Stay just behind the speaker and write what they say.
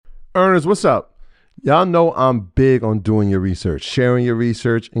Earners, what's up? Y'all know I'm big on doing your research, sharing your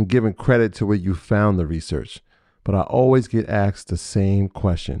research, and giving credit to where you found the research. But I always get asked the same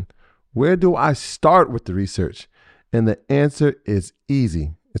question. Where do I start with the research? And the answer is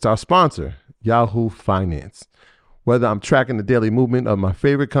easy. It's our sponsor, Yahoo Finance. Whether I'm tracking the daily movement of my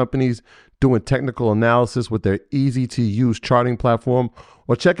favorite companies, doing technical analysis with their easy-to-use charting platform,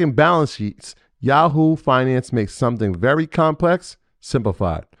 or checking balance sheets, Yahoo Finance makes something very complex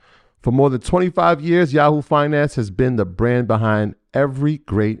simplified. For more than 25 years, Yahoo Finance has been the brand behind every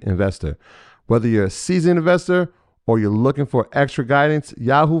great investor. Whether you're a seasoned investor or you're looking for extra guidance,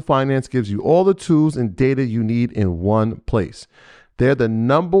 Yahoo Finance gives you all the tools and data you need in one place. They're the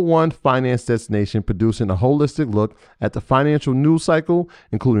 #1 finance destination, producing a holistic look at the financial news cycle,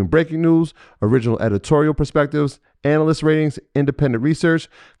 including breaking news, original editorial perspectives, analyst ratings, independent research,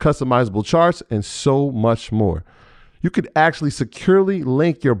 customizable charts, and so much more. You could actually securely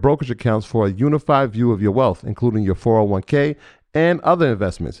link your brokerage accounts for a unified view of your wealth, including your 401k and other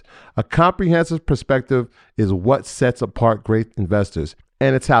investments. A comprehensive perspective is what sets apart great investors,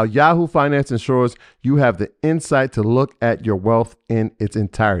 and it's how Yahoo Finance ensures you have the insight to look at your wealth in its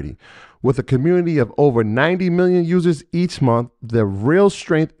entirety. With a community of over 90 million users each month, the real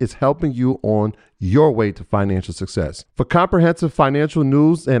strength is helping you on your way to financial success. For comprehensive financial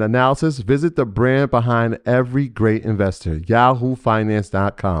news and analysis, visit the brand behind every great investor,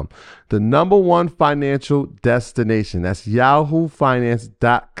 yahoofinance.com. The #1 financial destination. That's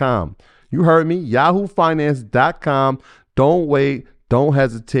yahoofinance.com. You heard me, yahoofinance.com. Don't wait. Don't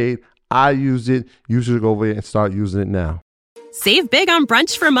hesitate. I use it. You should go over there and start using it now. Save big on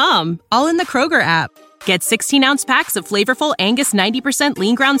brunch for mom, all in the Kroger app. Get 16-ounce packs of flavorful Angus 90%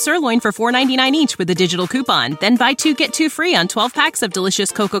 lean ground sirloin for $4.99 each with a digital coupon. Then buy 2, get 2 free on 12 packs of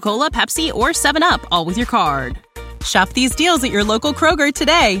delicious Coca-Cola, Pepsi, or 7-Up, all with your card. Shop these deals at your local Kroger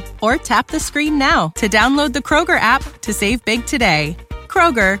today, or tap the screen now to download the Kroger app to save big today.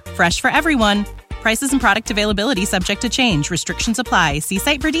 Kroger, fresh for everyone. Prices and product availability subject to change. Restrictions apply. See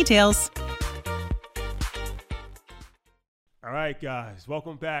site for details. All right, guys,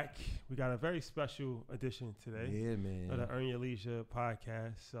 welcome back. We got a very special edition today. Yeah, man. Of the Earn Your Leisure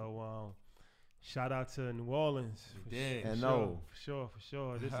podcast. So, shout out to New Orleans. For sure.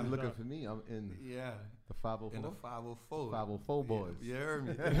 This I'm is looking for me. I'm in the 504. In the 504. 504 boys. You heard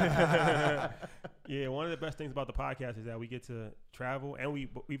me. Yeah, one of the best things about the podcast is that we get to travel, and we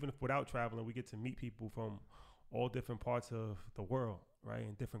even without traveling, we get to meet people from all different parts of the world, right?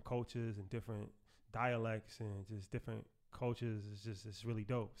 And different cultures and different dialects and just different cultures. It's really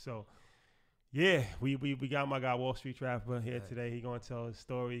dope. So yeah, we got my guy Wall Street Trapper here today. He gonna tell his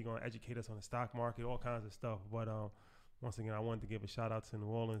story. He gonna educate us on the stock market, all kinds of stuff. But once again, I wanted to give a shout out to New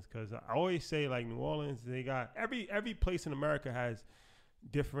Orleans because I always say, like, New Orleans, they got every place in America has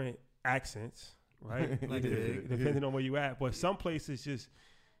different accents, right? Depending on where you at. But some places just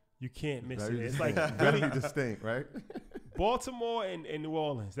you can't miss it. It's like really distinct, right? Baltimore and New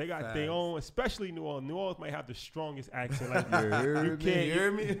Orleans, they got their own, especially New Orleans. New Orleans might have the strongest accent. Like you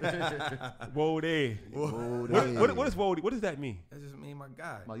hear me? Whoa there. What is whoa? What does that mean? That just mean my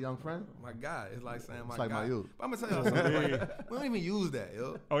guy. My young friend? My guy. It's like saying my guy. It's like my youth. But I'm going to tell you something. We don't even use that,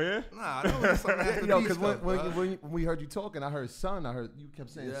 yo. Oh, yeah? Nah, I know it's something after because when we heard you talking, I heard son. I heard you kept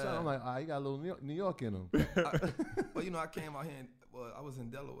saying son. I'm like, you got a little New York in him. Well, I came out here, I was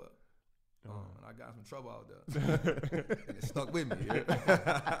in Delaware. And I got some trouble out there. And it stuck with me.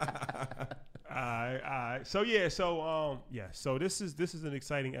 All right. So this is an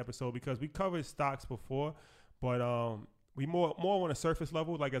exciting episode because we covered stocks before, but we more on a surface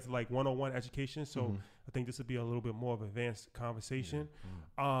level, like as like 101 education. So I think this would be a little bit more of an advanced conversation.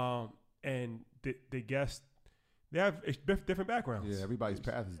 And the guests, they have different backgrounds. Yeah, everybody's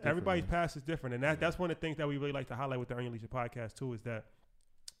path is different. Everybody's path is different, and that's one of the things that we really like to highlight with the Earn Your Leisure podcast too, is that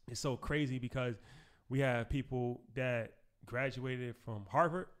it's so crazy because we have people that graduated from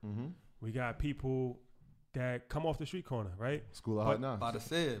Harvard. We got people that come off the street corner, right? School of Hard Knocks. About to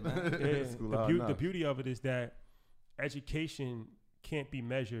say it, man. The beauty of it is that education can't be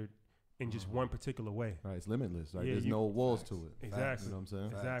measured in just one particular way. Right, it's limitless. Right, there's no walls to it. Exactly. You know what I'm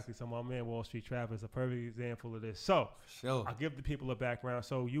saying? Exactly. So my man Wall Street Trapper is a perfect example of this. So I'll give the people a background.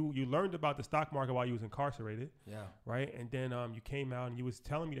 So you learned about the stock market while you was incarcerated. Yeah. Right? And then you came out and you was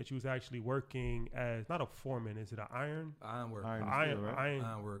telling me that you was actually working as, not a foreman, is it an iron worker? Iron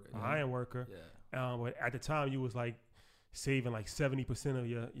worker. Yeah. But at the time you was like saving like 70% of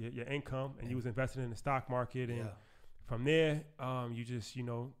your income, and you was invested in the stock market. And from there, you just,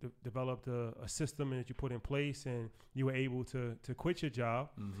 developed a system that you put in place, and you were able to quit your job.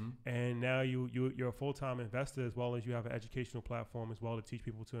 And now you're a full-time investor, as well as you have an educational platform as well to teach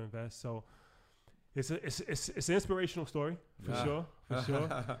people to invest. So it's an inspirational story for sure.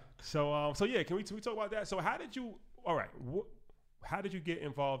 So yeah, can we talk about that? So how did you get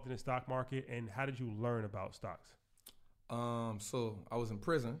involved in the stock market, and how did you learn about stocks? So I was in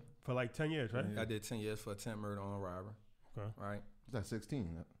prison for like 10 years, right? I did 10 years for attempt murder on robbery. Okay. Right. Was that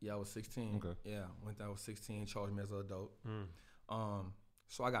 16? Yeah, I was 16. Okay. Yeah, I was 16, charged me as an adult.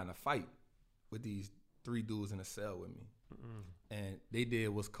 So I got in a fight with these 3 dudes in a cell with me, and they did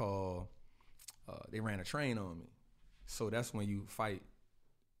what's called they ran a train on me. So that's when you fight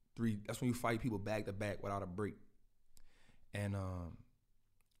people back to back without a break. And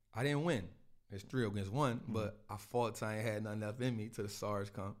I didn't win. It's 3 against 1, but I fought till I ain't had nothing left in me till the SARS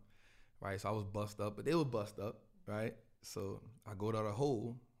come, right? So I was bust up, but they were bust up, right? So I go to the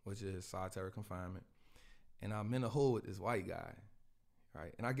hole, which is solitary confinement, and I'm in a hole with this white guy,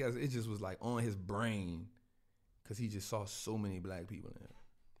 right? And I guess it just was like on his brain, because he just saw so many black people in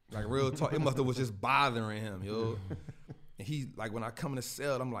there. Like real talk, it must have was just bothering him, yo. And he, like, when I come in the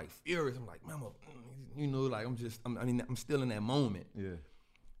cell, I'm like furious. I'm like, man, like I'm still in that moment. Yeah.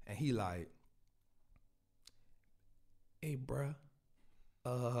 And he like, hey, bruh.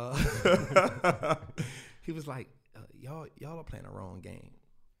 He was like, y'all are playing the wrong game.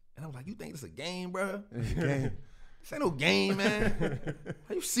 And I'm like, you think it's a game, bruh? It's a game. This ain't no game, man.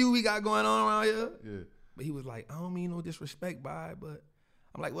 You see what we got going on around here? Yeah. But he was like, I don't mean no disrespect by it, but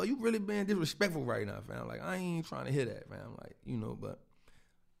I'm like, well, you really being disrespectful right now, fam. Like, I ain't trying to hear that, fam. Like, but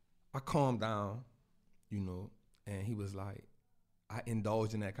I calmed down, and he was like, I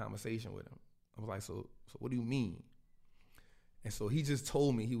indulged in that conversation with him. I was like, so what do you mean? And so he just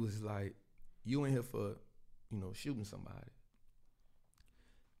told me, he was like, you in here for, shooting somebody.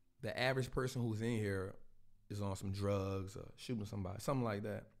 The average person who's in here is on some drugs or shooting somebody, something like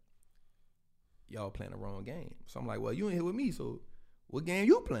that. Y'all playing the wrong game. So I'm like, well, you in here with me, so what game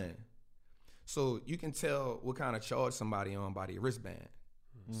you playing? So you can tell what kind of charge somebody on by the wristband.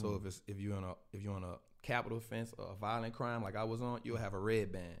 So if you're on a capital offense or a violent crime like I was on, you'll have a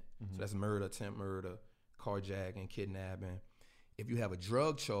red band. So that's murder, attempt murder, carjacking, kidnapping. If you have a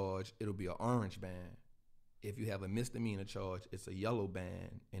drug charge, it'll be an orange band. If you have a misdemeanor charge, it's a yellow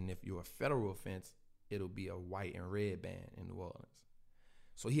band. And if you're a federal offense, it'll be a white and red band in New Orleans.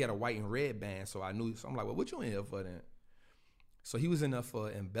 So he had a white and red band, so I knew. So I'm like, well, what you in here for then? So he was in there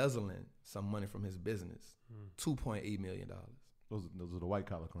for embezzling some money from his business, $2.8 million. Those are the white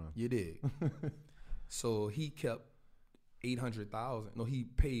collar crimes. You dig? So he kept $800,000. No, he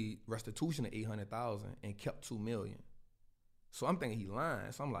paid restitution of $800,000 and kept $2 million. So I'm thinking he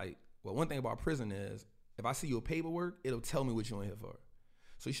lying. So I'm like, well, one thing about prison is if I see your paperwork, it'll tell me what you're in here for.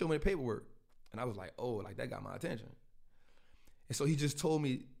 So he showed me the paperwork, and I was like, oh, like that got my attention. And so he just told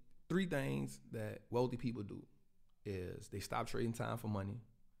me 3 things that wealthy people do. Is they stop trading time for money,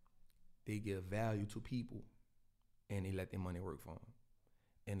 they give value to people, and they let their money work for them.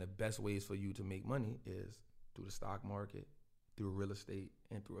 And the best ways for you to make money is through the stock market, through real estate,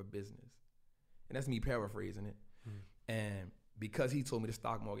 and through a business. And that's me paraphrasing it. And because he told me the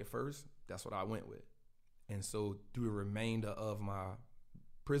stock market first, that's what I went with. And so through the remainder of my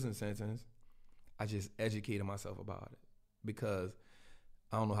prison sentence, I just educated myself about it. Because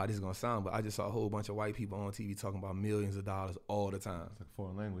I don't know how this is going to sound, but I just saw a whole bunch of white people on TV talking about millions of dollars all the time. It's like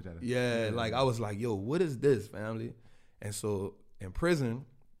foreign language. Yeah, like I was like, yo, what is this, family? And so in prison,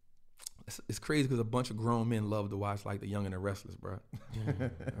 it's crazy because a bunch of grown men love to watch like The Young and the Restless, bro.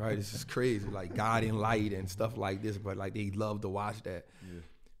 Right? It's just crazy, like Guiding Light and stuff like this, but like they love to watch that. Yeah.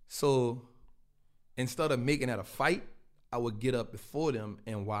 So instead of making that a fight, I would get up before them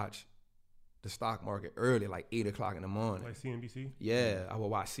and watch the stock market early, like 8 o'clock in the morning. Like CNBC? Yeah, I would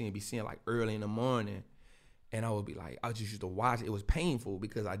watch CNBC like early in the morning, and I would be like, I just used to watch it. It was painful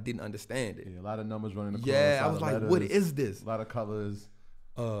because I didn't understand it. Yeah, a lot of numbers running across. Yeah, I was like, what is this? A lot of colors.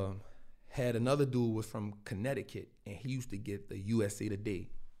 Had another dude was from Connecticut, and he used to get the USA Today.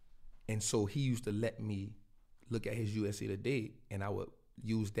 And so he used to let me look at his USA Today, and I would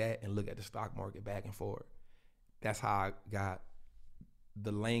use that and look at the stock market back and forth. That's how I got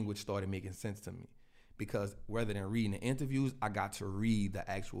the language started making sense to me, because rather than reading the interviews, I got to read the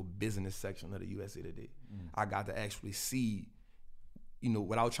actual business section of the USA Today. I got to actually see,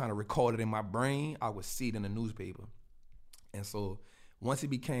 without trying to record it in my brain, I would see it in the newspaper. And so once it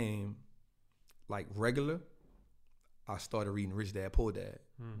became like regular, I started reading Rich Dad, Poor Dad,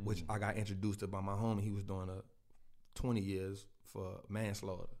 which I got introduced to by my homie. He was doing 20 years for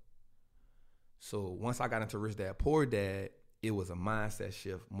manslaughter. So once I got into Rich Dad Poor Dad, it was a mindset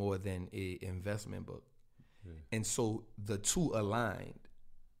shift more than a investment book. Yeah. And so the two aligned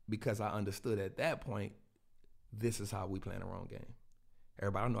because I understood at that point, this is how we playing the wrong game.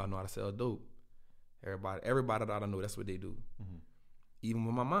 Everybody I know how to sell dope. Everybody that I know, that's what they do. Mm-hmm. Even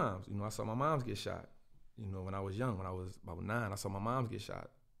with my moms, I saw my moms get shot. When I was young, when I was about 9, I saw my moms get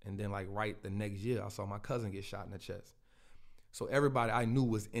shot. And then right the next year, I saw my cousin get shot in the chest. So everybody I knew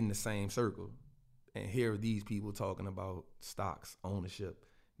was in the same circle. And here are these people talking about stocks, ownership,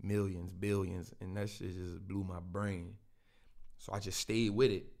 millions, billions, and that shit just blew my brain. So I just stayed with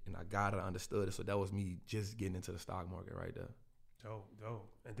it, and I got it, I understood it. So that was me just getting into the stock market right there.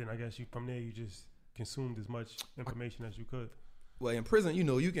 Dope. And then I guess from there, you just consumed as much information as you could. Well, in prison, you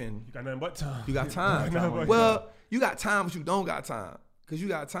got nothing but time. You got time. You got time, but you don't got time. Because you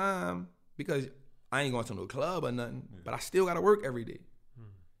got time because I ain't going to no club or nothing, but I still got to work every day.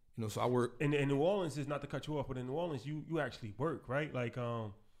 So I work. And in New Orleans, is not to cut you off, but in New Orleans, you actually work, right? Like I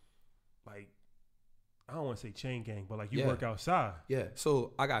don't want to say chain gang, but you work outside. Yeah.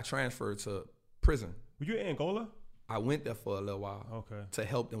 So I got transferred to prison. Were you in Angola? I went there for a little while. Okay. To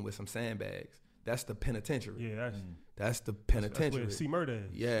help them with some sandbags. That's the penitentiary. Yeah, that's the penitentiary. That's where C Murder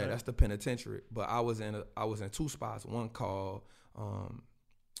is. Yeah, right? That's the penitentiary. But I was in 2 spots. One called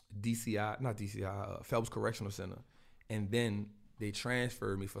Phelps Correctional Center, and then they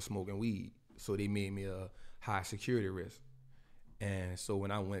transferred me for smoking weed. So they made me a high security risk. And so when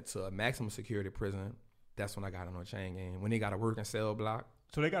I went to a maximum security prison, that's when I got on a chain gang. When they got a working cell block.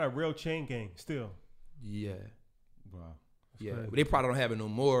 So they got a real chain gang still. Yeah. Wow. Yeah, they probably don't have it no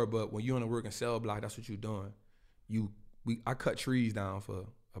more, but when you're in a working cell block, that's what you're doing. I cut trees down for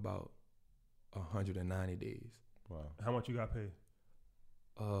about 190 days. Wow. How much you got paid?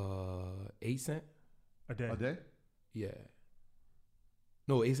 8 cents. A day? A day? Yeah.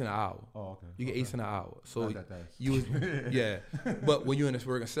 No, 8 cents an hour. Oh, okay. You get 8 cents an hour. So Not that fast. yeah. But when you're in this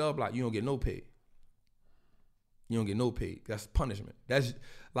working cell block, you don't get no pay. You don't get no pay. That's punishment. That's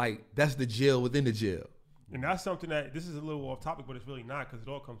the jail within the jail. And that's something that, this is a little off topic, but it's really not because it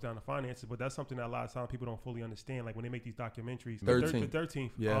all comes down to finances. But that's something that a lot of times people don't fully understand. Like when they make these documentaries,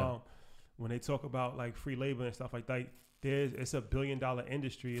 13th, when they talk about free labor and stuff like that, it's $1 billion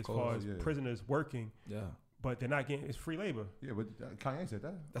industry as far as prisoners working. Yeah. But they're not getting, it's free labor. Yeah, but Kanye said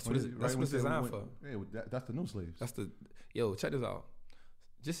that. That's what it's designed for. Yeah, that's the new slaves. Check this out.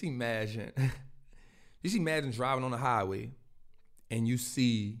 Just imagine driving on the highway and you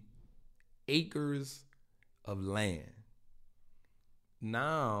see acres of land.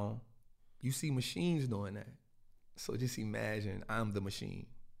 Now you see machines doing that. So just imagine I'm the machine.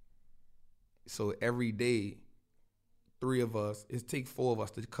 So every day, 3 of us, it takes 4 of us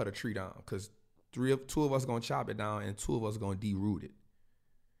to cut a tree down because 2 of us gonna chop it down and 2 of us gonna de-root it.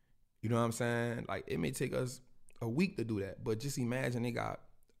 You know what I'm saying? It may take us a week to do that, but just imagine they got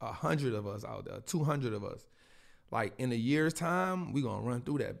 100 of us out there, 200 of us. In a year's time, we gonna run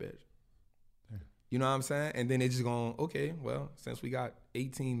through that bitch. You know what I'm saying? And then they just going, okay, well, since we got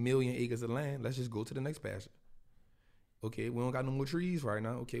 18 million acres of land, let's just go to the next pasture. Okay, we don't got no more trees right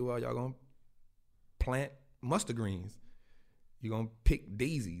now. Okay, well, y'all going to plant mustard greens. You're going to pick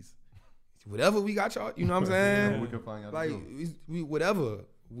daisies. Whatever we got y'all, you know what I'm saying? We can find out. Whatever.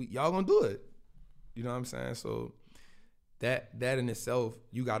 Y'all going to do it. You know what I'm saying? So that in itself,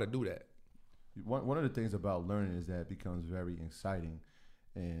 you got to do that. One of the things about learning is that it becomes very exciting.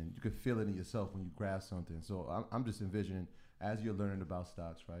 And you can feel it in yourself when you grasp something. So I'm just envisioning as you're learning about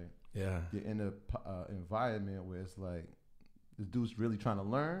stocks, right? Yeah. You're in an environment where it's this dude's really trying to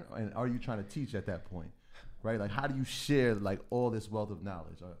learn, and are you trying to teach at that point, right? How do you share all this wealth of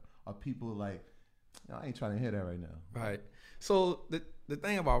knowledge? Are people I ain't trying to hear that right now. Right. So the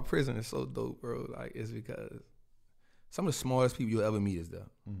thing about prison is so dope, bro. Is because some of the smartest people you'll ever meet is there.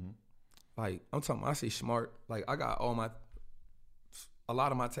 Mm-hmm. I'm talking. I say smart. I got a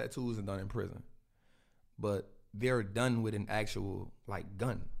lot of my tattoos are done in prison, but they're done with an actual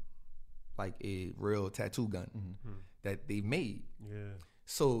gun, a real tattoo gun that they made. Yeah.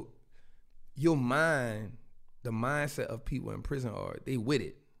 So your mind, the mindset of people in prison they with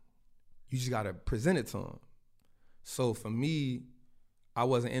it. You just gotta present it to them. So for me, I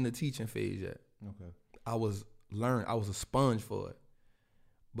wasn't in the teaching phase yet. Okay. I was a sponge for it,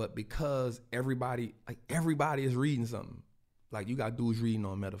 but because everybody is reading something. You got dudes reading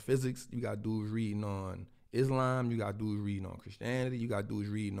on metaphysics, you got dudes reading on Islam, you got dudes reading on Christianity, you got dudes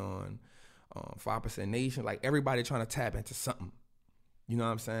reading on 5% Nation. Everybody trying to tap into something. You know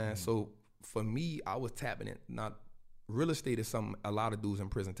what I'm saying? Mm-hmm. So for me, I was tapping it. Not real estate is something a lot of dudes in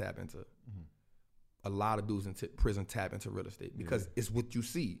prison tap into. Mm-hmm. A lot of dudes in prison tap into real estate because it's what you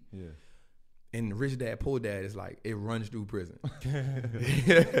see. Yeah. And Rich Dad Poor Dad is like, it runs through prison. That's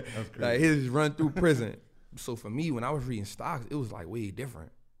crazy. Like his run through prison. So for me, when I was reading stocks, it was like way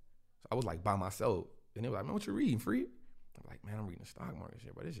different. So I was like by myself. And they were like, man, what you reading, Free? I'm like, man, I'm reading the stock market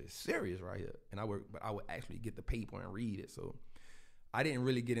shit, but this is serious right here. And I would actually get the paper and read it. So I didn't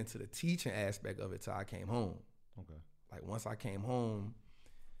really get into the teaching aspect of it till I came home. Okay. Like once I came home,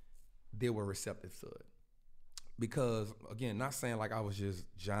 they were receptive to it. Because again, not saying like I was just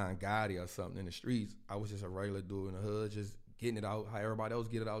John Gotti or something in the streets. I was just a regular dude in the hood, just getting it out how everybody else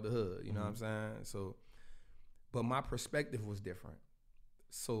get it out the hood. You know what I'm saying? So, but my perspective was different.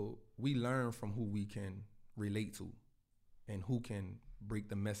 So we learn from who we can relate to and who can break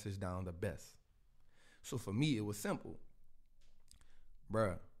the message down the best. So for me, it was simple.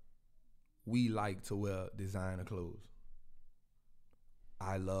 Bruh, we like to wear designer clothes.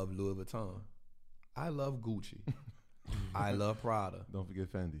 I love Louis Vuitton. I love Gucci. I love Prada. Don't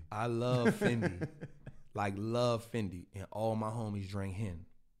forget Fendi. I love Fendi. Like, love Fendi. And all my homies drink Hen.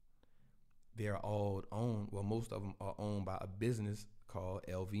 They're all owned, well, most of them are owned by a business called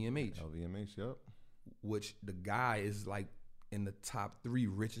LVMH. LVMH, yep. Which the guy is like in the top 3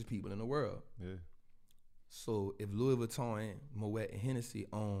 richest people in the world. Yeah. So if Louis Vuitton, Moet, and Hennessy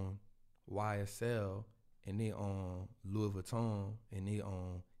own YSL, and they own Louis Vuitton, and they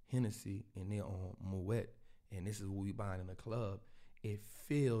own Hennessy, and they own Moet, and this is what we buying in the club, it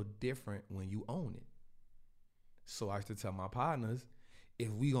feel different when you own it. So I used to tell my partners, if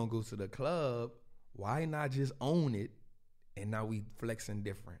we gonna go to the club, why not just own it, and now we flexing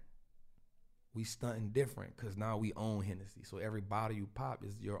different. We stunting different, because now we own Hennessy. So every bottle you pop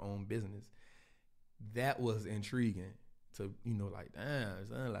is your own business. That was intriguing to, like, damn,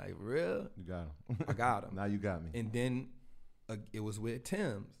 son, like, real? You got him. I got him. Now you got me. And then it was with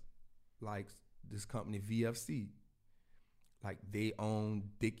Tim's, like this company VFC. Like they own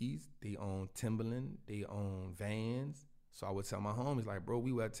Dickies, they own Timberland, they own Vans. So I would tell my homies, like, bro,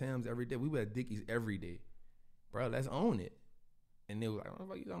 we wear Tim's every day. We wear Dickies every day. Bro, let's own it. And they were like,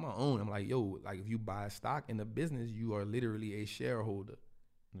 what are you talking about own? I'm like, yo, like if you buy stock in the business, you are literally a shareholder.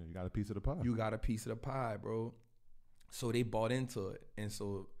 Yeah, you got a piece of the pie. You got a piece of the pie, bro. So they bought into it. And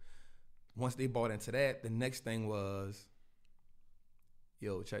so once they bought into that, the next thing was,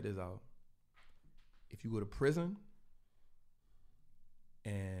 yo, check this out. If you go to prison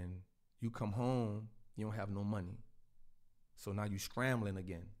and you come home, you don't have no money. So now you scrambling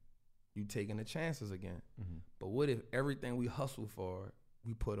again. You taking the chances again. Mm-hmm. But what if everything we hustle for,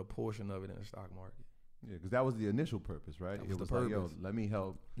 we put a portion of it in the stock market? Yeah, because that was the initial purpose, right? That was it was the like, purpose. yo, let me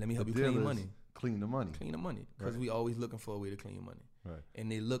help you clean money. Clean the money. Clean the money. Because we always looking for a way to clean money. Right. And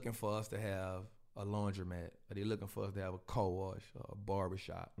they looking for us to have a laundromat, or they looking for us to have a car wash or a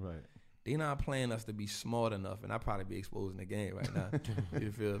barbershop. Right. They not playing us to be smart enough, and I probably be exposing the game right now.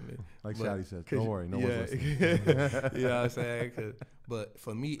 You feel me? Like Shotty says, don't worry, no one's one's listening. You know what I'm saying? But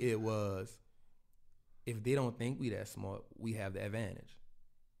for me, it was, if they don't think we that smart, we have the advantage,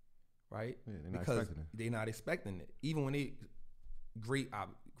 right? Yeah, they're not because expecting it. they're not expecting it. Even when they great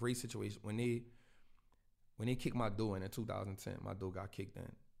situation when they kicked my door in 2010, my door got kicked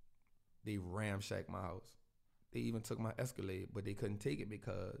in. They ramshacked my house. They even took my Escalade, but they couldn't take it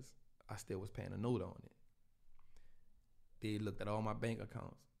because I still was paying a note on it. They looked at all my bank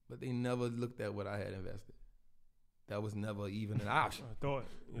accounts, but they never looked at what I had invested. That was never even an option. I thought,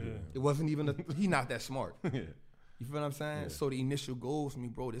 yeah. It wasn't even he not that smart. Yeah. You feel what I'm saying? Yeah. So the initial goal for me,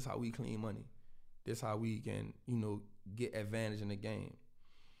 bro, this how we clean money. This how we can, get advantage in the game.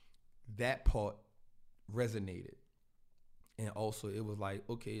 That part resonated. And also it was like,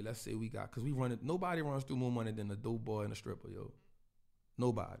 okay, let's say we got, because nobody runs through more money than a dope boy and a stripper, yo.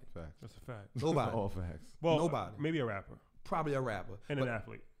 Nobody. Facts. That's a fact. Nobody. All facts. Well, nobody. Maybe a rapper Probably a rapper. and an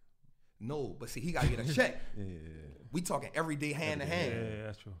athlete. No, but see, he got to get a check. Yeah. We talking every day hand to hand. Yeah,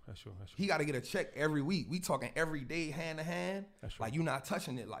 that's true. He got to get a check every week. We talking every day hand to hand. That's true. Like you not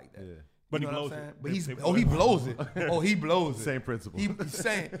touching it like that. Yeah. But You he know what blows I'm it. saying? But he blows it. Oh, he blows it. Same principle. He's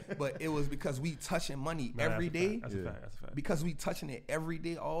saying, but it was because we touching money Nah, every day. That's a fact. Because we touching it every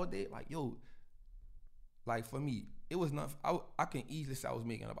day, all day. Like, yo, like for me, it was not. I can easily say I was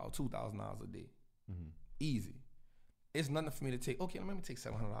making about $2,000 a day, easy. It's nothing for me to take. Okay, let me take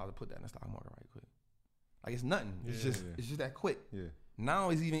 $700 and put that in the stock market right quick. Like it's nothing. It's just that quick. Yeah. Now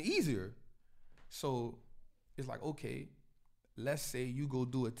it's even easier. So it's like, okay, let's say you go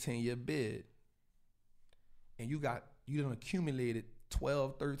do a 10-year bid and you done accumulated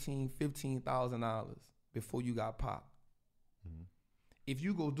 $12,000, $13,000, $15,000 before you got popped. Mm-hmm. If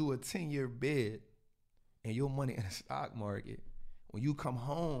you go do a 10-year bid and your money in the stock market, when you come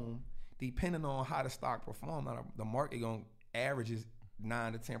home, depending on how the stock perform, the market gonna averages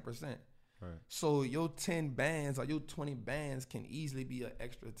 9 to 10%. Right. So your 10 bands or your 20 bands can easily be an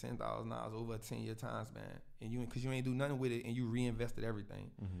extra $10,000 over a 10-year time span, and because you ain't do nothing with it and you reinvested everything.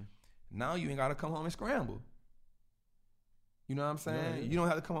 Mm-hmm. Now you ain't gotta come home and scramble. You know what I'm saying? Yeah. You don't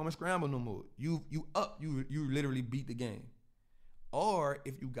have to come home and scramble no more. You literally beat the game. Or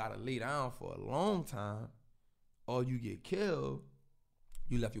if you gotta lay down for a long time, or you get killed,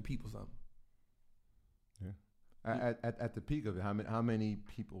 you left your people something. Yeah. At the peak of it, how many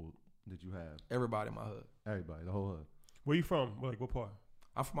people did you have? Everybody in my hood. Everybody, the whole hood. Where you from? Like what part?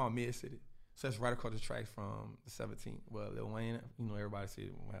 I'm from out Mid City. So it's right across the tracks from the 17th. Well, Lil Wayne, you know, everybody see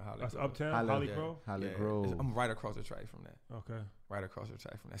Holly That's Grove. Uptown, Holly Grove? Holly Yeah, Grove. I'm right across the track from that. Okay. Right across the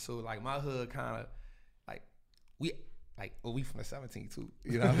track from that. So like my hood kind of like we from the 17th too.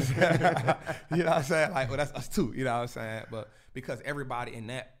 You know what I'm saying? You know what I'm saying? Like, well, that's us too. You know what I'm saying? But because everybody in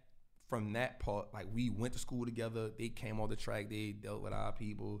that from that part, like we went to school together. They came on the track. They dealt with our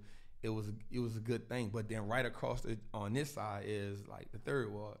people. It was a good thing. But then right across on this side is like the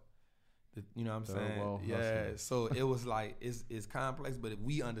third ward. You know what I'm saying? Yeah. So it was like it's complex, but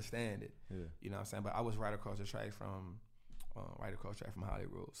we understand it. Yeah. You know what I'm saying? But I was right across the track from Holly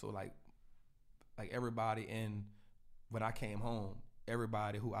Grove. So like everybody in when I came home,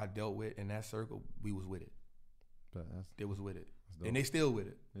 everybody who I dealt with in that circle, we was with it. They was with it. And they still with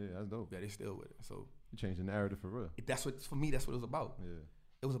it. Yeah, that's dope. Yeah, they still with it. So You changed the narrative for real. that's what for me. That's what it was about. Yeah.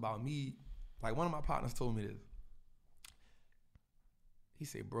 It was about me. Like one of my partners told me this. He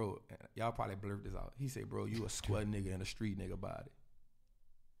said, "Bro, y'all probably blurred this out." He said, "Bro, you a square nigga and a street nigga body."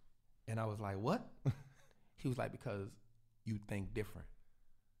 And I was like, "What?" He was like, "Because you think different.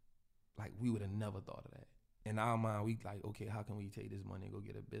 Like we would have never thought of that. In our mind, we like, okay, how can we take this money and go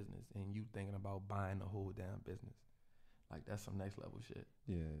get a business? And you thinking about buying the whole damn business. Like that's some next level shit."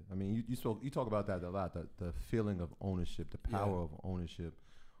 Yeah, I mean, you talk about that a lot. The feeling of ownership, the power of ownership.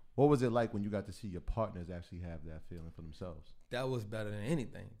 What was it like when you got to see your partners actually have that feeling for themselves? That was better than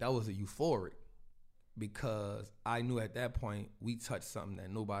anything. That was a euphoric, because I knew at that point we touched something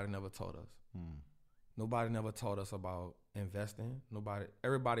that nobody never taught us. Nobody never taught us about investing.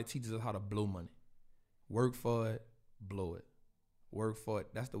 Everybody teaches us how to blow money. Work for it, blow it. Work for it.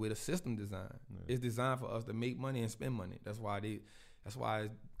 That's the way the system designed. Yeah. It's designed for us to make money and spend money. That's why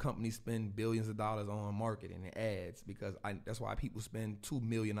companies spend billions of dollars on marketing and ads, because that's why people spend $2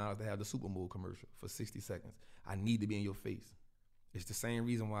 million to have the Super Bowl commercial for 60 seconds. I need to be in your face. It's the same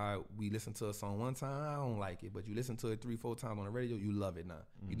reason why we listen to a song one time, I don't like it, but you listen to it 3-4 times on the radio, you love it now.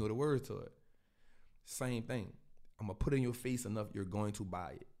 You know the words to it. Same thing. I'm going to put it in your face enough, you're going to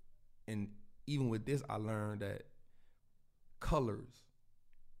buy it. And even with this, I learned that colors,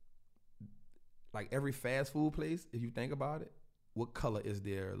 like every fast food place, if you think about it, what color is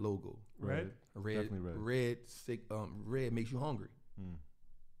their logo? Red. Definitely red. Red makes you hungry.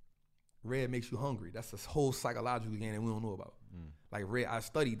 Red makes you hungry. That's a whole psychological game that we don't know about. Like red, I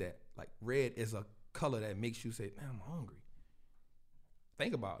studied that. Like red is a color that makes you say, "Man, I'm hungry."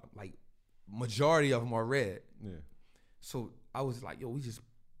 Think about them. Like majority of them are red. Yeah. So I was like, "Yo, we just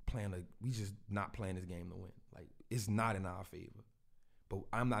not playing this game to win. Like it's not in our favor." But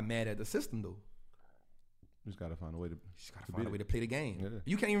I'm not mad at the system though. You just gotta find a way to. To play the game. Yeah.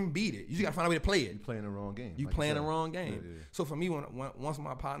 You can't even beat it. You just gotta find a way to play it. You're playing the wrong game. You like playing you the wrong game. Yeah. So for me, once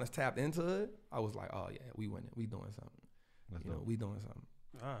my partners tapped into it, I was like, "Oh yeah, we winning. We doing something. That's you know, dope. we doing something."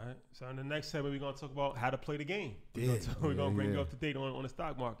 All right. So in the next segment, we're going to talk about how to play the game. Yeah. We're going to bring you up to date on the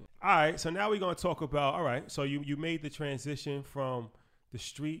stock market. All right. So now we're going to talk about, all right, so you made the transition from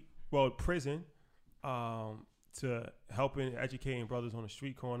the prison, to helping, educating brothers on the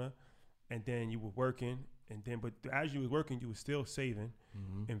street corner. And then you were working. But as you were working, you were still saving,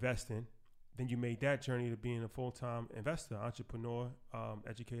 investing. Then you made that journey to being a full-time investor, entrepreneur,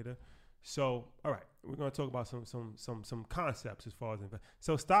 educator. So, all right, we're going to talk about some concepts as far as invest.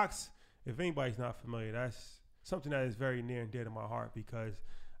 So stocks, if anybody's not familiar, that's something that is very near and dear to my heart, because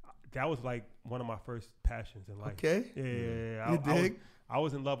that was like one of my first passions in life. Okay. Yeah. You dig? I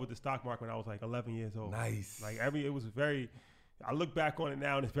was in love with the stock market when I was like 11 years old. Nice. Like it was very, I look back on it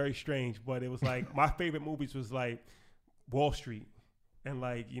now and it's very strange, but it was like my favorite movies was like Wall Street. And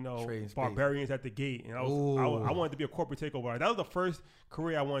like, you know, Barbarians at the Gate. And I wanted to be a corporate takeover. That was the first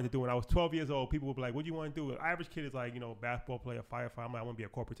career I wanted to do. When I was 12 years old, people would be like, "What do you want to do?" An average kid is like, you know, basketball player, firefighter. I'm like, I want to be a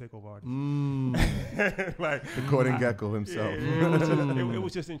corporate takeover artist. Like The Gordon Gekko himself. It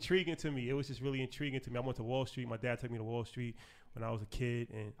was just intriguing to me. It was just really intriguing to me. I went to Wall Street. My dad took me to Wall Street when I was a kid.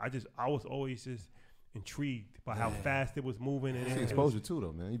 And I was always just intrigued by how fast it was moving. And It's exposure too,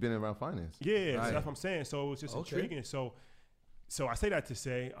 though, man. You've been around finance. Yeah, so that's what I'm saying. So it was just intriguing. So I say that to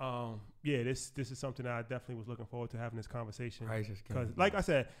say, this is something that I definitely was looking forward to having this conversation. Because, like I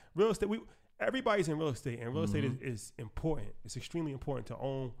said, real estate. Everybody's in real estate, and real estate is important. It's extremely important to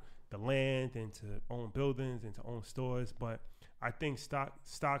own the land and to own buildings and to own stores. But I think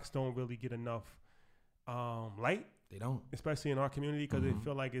stocks don't really get enough light. They don't, especially in our community, because they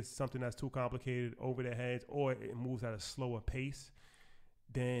feel like it's something that's too complicated, over their heads, or it moves at a slower pace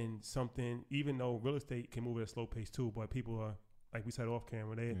than something. Even though real estate can move at a slow pace too, but people are, like we said off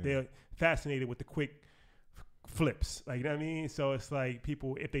camera, they're fascinated with the quick flips. Like, you know what I mean? So it's like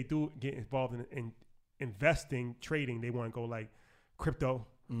people, if they do get involved in investing, trading, they want to go like crypto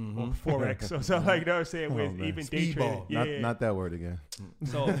or Forex or something, like, you know what I'm saying? With even day trading. Not that word again.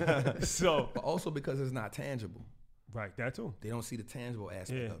 So but also because it's not tangible. Right, that too. They don't see the tangible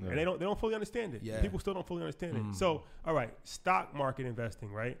aspect of it. And they don't fully understand it. Yeah. People still don't fully understand it. So, all right, stock market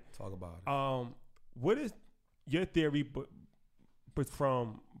investing, right? Talk about it. What is your theory but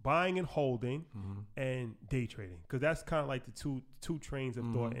from buying and holding and day trading? Because that's kind of like the two trains of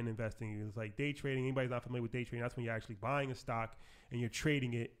thought in investing. It's like day trading. Anybody's not familiar with day trading, that's when you're actually buying a stock and you're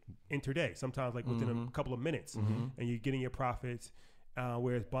trading it intraday, sometimes like within a couple of minutes, and you're getting your profits.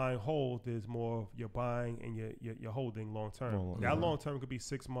 Whereas buying hold is more of you're buying and you're holding long term. That long term could be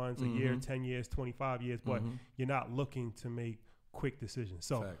 6 months, a year, 10 years, 25 years, but you're not looking to make quick decisions.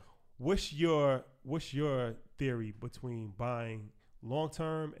 So what's your theory between buying long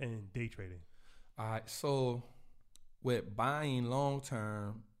term and day trading? All right, so with buying long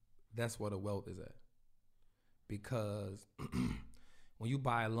term, that's where the wealth is at. Because when you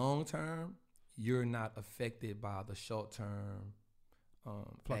buy long term, you're not affected by the short term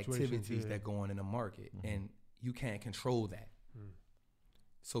activities that go on in the market, and you can't control that.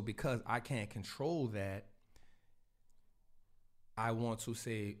 So because I can't control that, I want to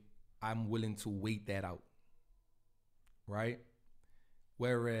say I'm willing to wait that out, right?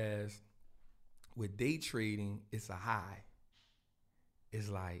 Whereas with day trading, it's a high. It's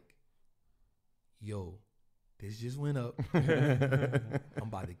like, yo, this just went up. I'm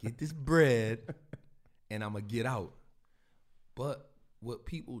about to get this bread and I'm going to get out. But what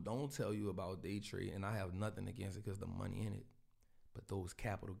people don't tell you about day trading, and I have nothing against it because the money in it, but those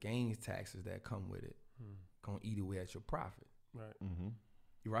capital gains taxes that come with it gonna eat away at your profit. Right.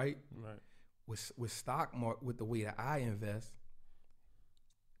 Right? Right. With stock market, with the way that I invest,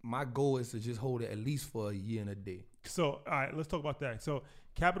 my goal is to just hold it at least for a year and a day. So, all right, let's talk about that. So,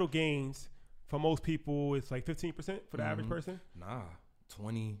 capital gains for most people, it's like 15% for the average person? Nah,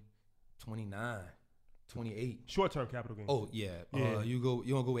 20, 29. 28. Short-term capital gains. Oh, yeah. You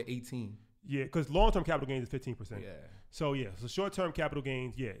don't go with 18. Yeah, because long-term capital gains is 15%. Yeah. So, so short-term capital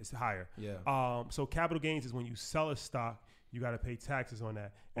gains, it's higher. Yeah. So capital gains is when you sell a stock, you got to pay taxes on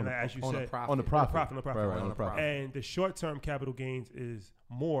that. And as you said, on the profit. On the profit. Right, on the profit. And the short-term capital gains is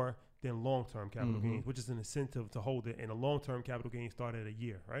more than long-term capital gains, which is an incentive to hold it. And the long-term capital gains start at a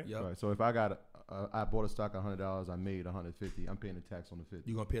year, right? Yep. Right. So if I got I bought a stock $100, I made $150, I'm paying the tax on the 50.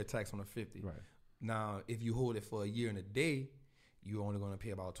 You're going to pay a tax on the 50. Right. Now, if you hold it for a year and a day, you're only going to pay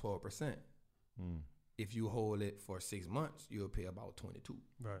about 12%. If you hold it for 6 months, you'll pay about 22.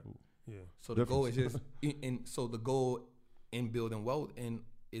 Right. Yeah. So the goal is just, so the goal in building wealth, and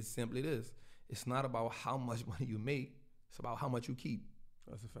it's simply this: it's not about how much money you make; it's about how much you keep.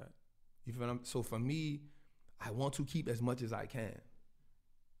 That's a fact. You feel what I'm? So for me, I want to keep as much as I can,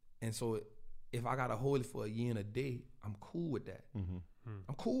 and so if I gotta hold it for a year and a day, I'm cool with that.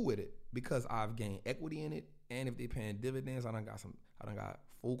 I'm cool with it because I've gained equity in it, and if they paying dividends, I done got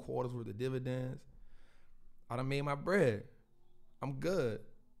 4 quarters worth of dividends. I done made my bread. I'm good.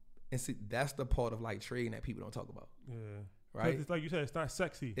 And see, that's the part of like trading that people don't talk about. Yeah. Right? It's like you said, it's not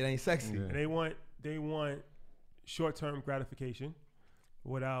sexy. It ain't sexy. Yeah. And they want short-term gratification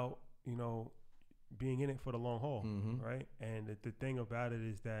without, being in it for the long haul, right? And the thing about it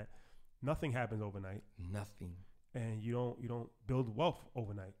is that nothing happens overnight. Nothing. And you don't build wealth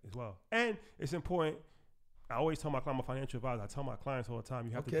overnight as well. And it's important. I always tell my clients, I'm a financial advisor. I tell my clients all the time,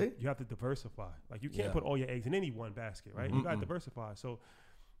 you have to diversify. Like you can't put all your eggs in any one basket, right? You got to diversify. So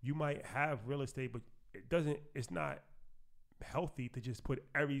you might have real estate, but it's not healthy to just put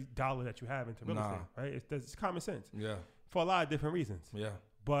every dollar that you have into real estate, right? It's common sense. Yeah. For a lot of different reasons. Yeah.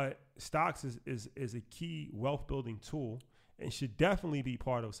 But stocks is a key wealth building tool and should definitely be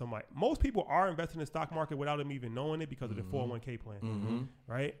part of somebody. Most people are investing in the stock market without them even knowing it because of the 401k plan,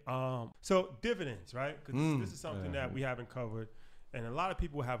 right? So dividends, right? Because this is something that we haven't covered. And a lot of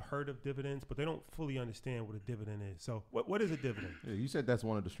people have heard of dividends, but they don't fully understand what a dividend is. So what is a dividend? Yeah, you said that's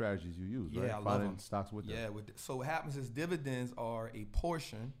one of the strategies you use, right? Yeah, I love them. Stocks with them. Yeah. So what happens is dividends are a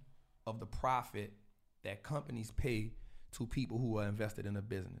portion of the profit that companies pay to people who are invested in a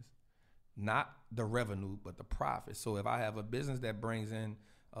business. Not the revenue, but the profit. So if I have a business that brings in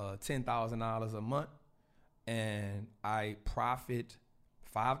 $10,000 a month and I profit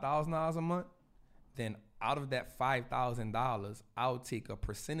 $5,000 a month, then out of that $5,000, I'll take a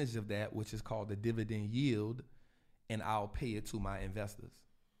percentage of that, which is called the dividend yield, and I'll pay it to my investors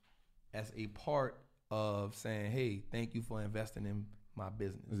as a part of saying, hey, thank you for investing in my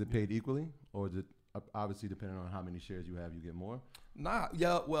business. Is it paid equally, or is it obviously depending on how many shares you have, you get more? Nah,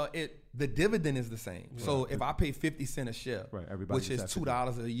 yeah, well, the dividend is the same. Yeah. So if I pay 50 cents a share, right, everybody which is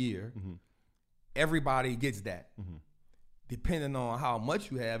 $2 a year, everybody gets that. Depending on how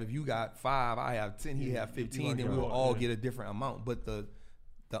much you have, if you got 5, I have 10, he have 15, then we'll all get a different amount. But the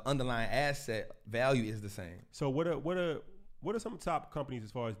underlying asset value is the same. So what are some top companies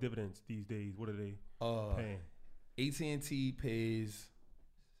as far as dividends these days? What are they paying? AT&T pays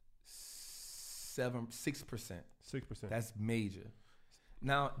 6%. 6%. That's major.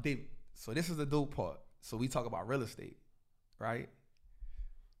 Now, so this is the dope part. So we talk about real estate, right?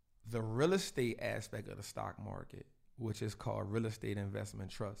 The real estate aspect of the stock market, which is called Real Estate Investment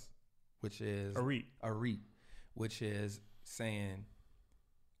Trust, which is a REIT, which is saying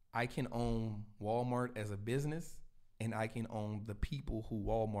I can own Walmart as a business and I can own the people who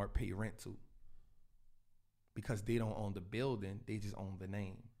Walmart pay rent to, because they don't own the building, they just own the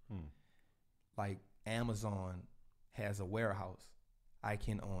name. Like Amazon has a warehouse. I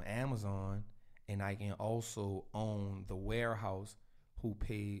can own Amazon and I can also own the warehouse who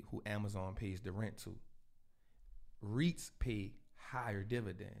Amazon pays the rent to. REITs pay higher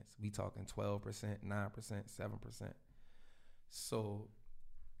dividends. We talking 12%, 9%, 7%. So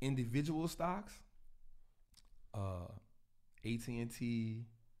individual stocks, AT&T,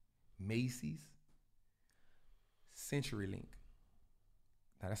 Macy's, CenturyLink.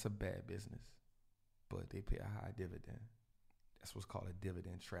 Now that's a bad business, but they pay a high dividend. That's what's called a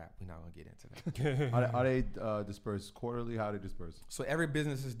dividend trap. We're not gonna get into that. Are they dispersed quarterly? How are they dispersed? So every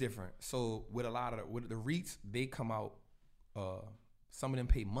business is different. So with the REITs, they come out. Some of them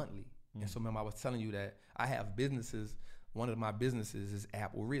pay monthly. And so remember, I was telling you that I have businesses. One of my businesses is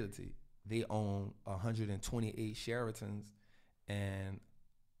Apple Realty. They own 128 Sheratons and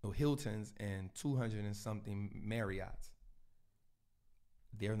Hiltons and 200 and something Marriotts.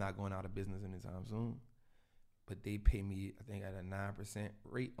 They're not going out of business anytime soon. But they pay me, I think, at a 9%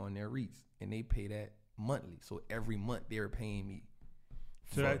 rate on their REITs. And they pay that monthly. So every month they're paying me.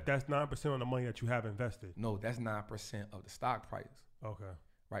 So that's 9% on the money that you have invested? No, that's 9% of the stock price. Okay.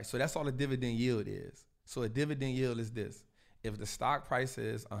 Right. So that's all a dividend yield is. So a dividend yield is this. If the stock price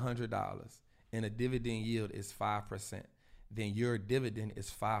is $100 and a dividend yield is 5%, then your dividend is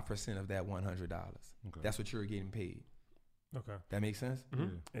 5% of that $100. Okay. That's what you're getting paid. Okay. That makes sense? Mm-hmm.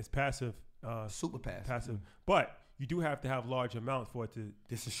 Yeah. It's passive. Super passive. But you do have to have large amounts for it to.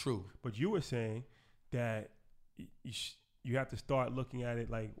 This is true. But you were saying that you have to start looking at it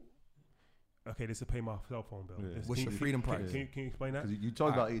like, okay, this will pay my cell phone bill. Yeah. What's your freedom price? Can you explain that? You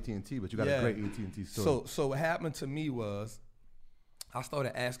talked about AT&T, but you got a great AT&T story. So what happened to me was I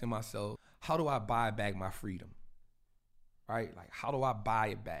started asking myself, how do I buy back my freedom? Right? Like, how do I buy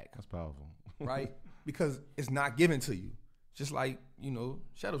it back? That's powerful. Right? Because it's not given to you. Just like,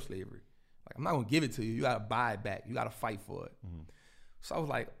 chattel slavery. Like, I'm not going to give it to you. You got to buy it back. You got to fight for it. Mm-hmm. So I was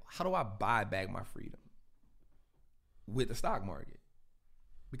like, how do I buy back my freedom? With the stock market.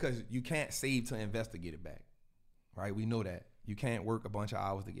 Because you can't save to invest to get it back. Right? We know that. You can't work a bunch of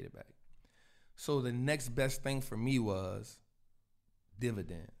hours to get it back. So the next best thing for me was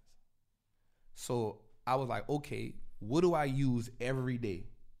dividends. So I was like, okay, what do I use every day?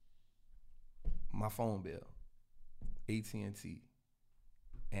 My phone bill, AT&T,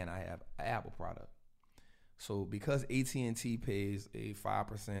 and I have an Apple product. So because AT&T pays a 5%,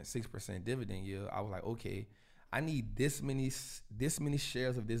 6% dividend yield, I was like, okay, I need this many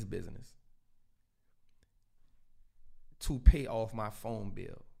shares of this business to pay off my phone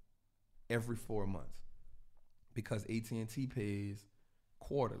bill every 4 months, because AT&T pays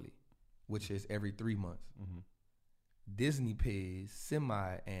quarterly, which is every 3 months. Mm-hmm. Disney pays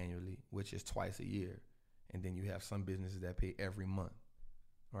semi-annually, which is twice a year. And then you have some businesses that pay every month,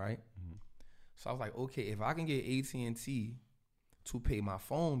 right? Mm-hmm. So I was like, okay, if I can get AT&T to pay my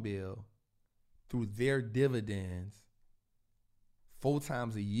phone bill through their dividends 4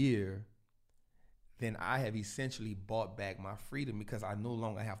 times a year, then I have essentially bought back my freedom, because I no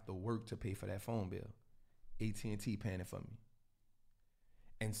longer have to work to pay for that phone bill. AT&T paying it for me.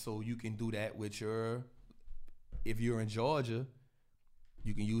 And so you can do that with if you're in Georgia,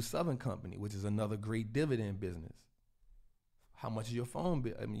 you can use Southern Company, which is another great dividend business. How much is your phone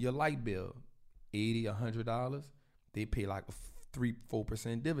bill? Your light bill, $80, $100. they pay like a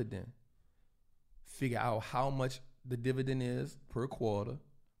 3-4% dividend. Figure out how much the dividend is per quarter,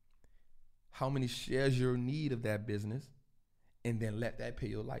 how many shares you'll need of that business, and then let that pay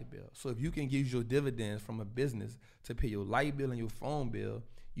your light bill. So if you can use your dividends from a business to pay your light bill and your phone bill,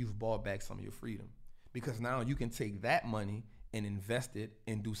 you've bought back some of your freedom. Because now you can take that money and invest it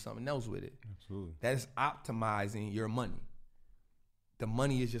and do something else with it. Absolutely. That is optimizing your money. The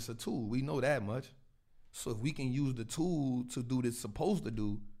money is just a tool. We know that much. So if we can use the tool to do what it's supposed to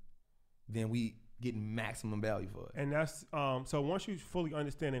do, then we get maximum value for it. And that's so once you fully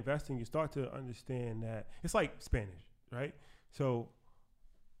understand investing, you start to understand that it's like Spanish, right? So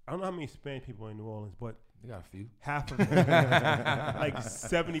I don't know how many Spanish people in New Orleans, but They got a few. half of them, like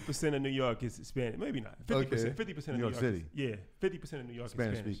 70% of New York is Spanish. Maybe not 50%. Okay. 50% of New New York York. City. Yeah, 50% of New York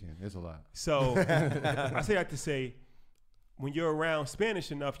Spanish is Spanish. speaking. It's a lot. So I say that to say, when you're around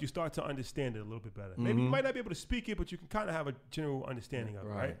Spanish enough, you start to understand it a little bit better. Maybe you might not be able to speak it, but you can kind of have a general understanding of it,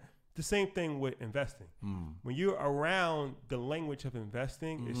 right? The same thing with investing. When you're around the language of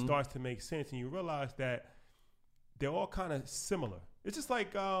investing, it starts to make sense, and you realize that they're all kind of similar. It's just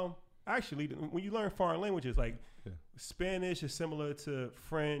like, actually, when you learn foreign languages, like Spanish is similar to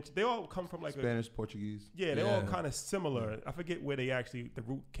French. They all come from like Spanish, Portuguese. Yeah, they're all kind of similar. I forget where they actually, the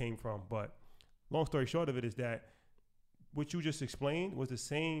root came from, but long story short of it is that what you just explained was the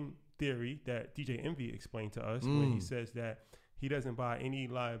same theory that DJ Envy explained to us when he says that he doesn't buy any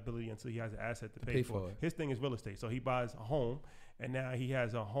liability until he has an asset to pay for it. His thing is real estate. So he buys a home, and now he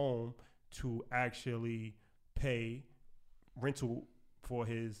has a home to actually pay rental for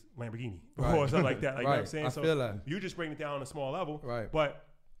his Lamborghini or something like that. Like, you know what I'm saying? I feel like. You just breaking it down on a small level. Right. But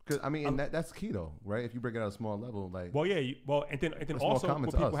Because I mean, and that's key though, right? If you break it out a small level, like well, yeah. And then It's more also common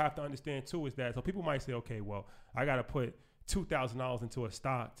what to people us. have to understand too is that, so people might say, okay, well, I got to put $2,000 into a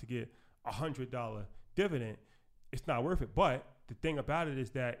stock to get $100 dividend. It's not worth it. But the thing about it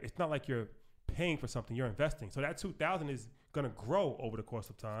is that it's not like you're paying for something, you're investing. So that $2,000 is going to grow over the course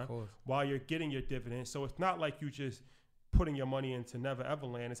of time while you're getting your dividend. So it's not like you just putting your money into Never Ever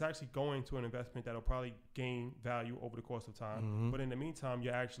Land. It's actually going to an investment that'll probably gain value over the course of time. But in the meantime,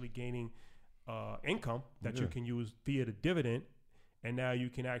 you're actually gaining income that you can use via the dividend. And now you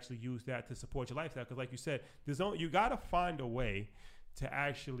can actually use that to support your lifestyle. Because like you said, you got to find a way to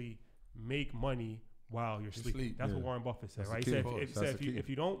actually make money while you're sleeping. That's what Warren Buffett said, right? He said if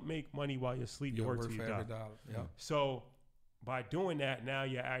you don't make money while you're asleep, you work till you die. So by doing that, now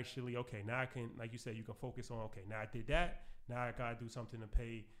you're actually, okay, now I can, like you said, you can focus on, okay, now I did that. Now I got to do something to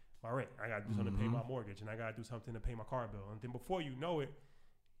pay my rent. I got to do something to pay my mortgage. And I got to do something to pay my car bill. And then before you know it,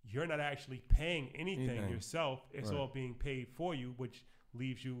 you're not actually paying anything yourself. It's all being paid for you, which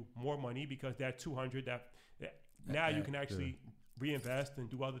leaves you more money because that $200 now you can actually reinvest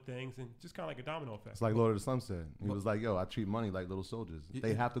and do other things, and just kind of like a domino effect. It's like Lord of the Slums said. He was like, yo, I treat money like little soldiers.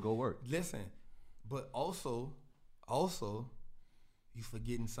 They have to go work. Listen, but also, you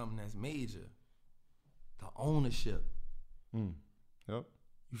forgetting something that's major. The ownership. Yep.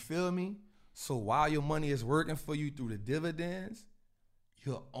 You feel me? So while your money is working for you through the dividends,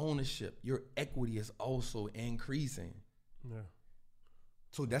 your ownership, your equity is also increasing. Yeah.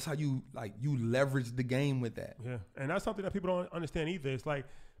 So that's how you leverage the game with that. Yeah. And that's something that people don't understand either. It's like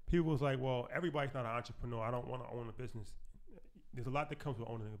people's like, well, everybody's not an entrepreneur. I don't want to own a business. There's a lot that comes with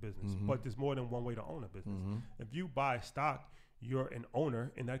owning a business, but there's more than one way to own a business. If you buy stock, you're an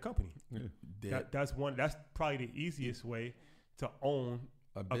owner in that company. That's probably the easiest way to own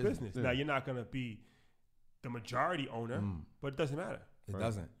a business. Now, you're not going to be the majority owner, but it doesn't matter. It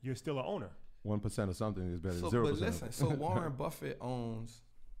doesn't. You're still an owner. 1% of something is better than 0%. But listen, so Warren Buffett owns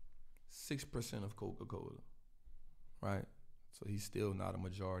 6% of Coca-Cola, right? So he's still not a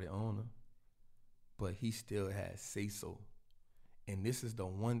majority owner, but he still has say-so. And this is the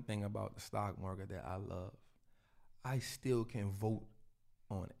one thing about the stock market that I love. I still can vote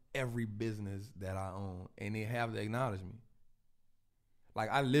on every business that I own, and they have to acknowledge me. Like,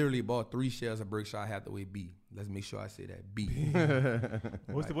 I literally bought 3 shares of Berkshire Hathaway B. Let's make sure I say that, B.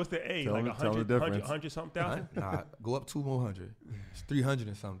 What's the A? Tell like them- tell them the difference. 100 something thousand? Nah, go up 2 more hundred. It's 300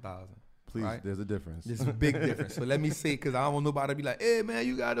 and something thousand. Please, right? there's a difference. There's a big difference. So let me say, because I don't want nobody to be like, hey, man,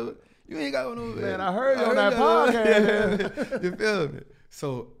 you ain't got no. Man, I heard you on that podcast. You feel me?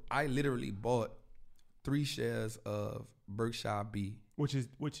 So I literally bought 3 shares of Berkshire B. Which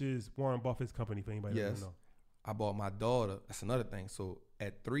is Warren Buffett's company, for anybody that doesn't know. I bought my daughter. That's another thing. So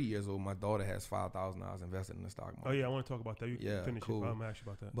at 3 years old, my daughter has $5,000 invested in the stock market. Oh, yeah, I want to talk about that. You Yeah, finish cool. it. I'm going to ask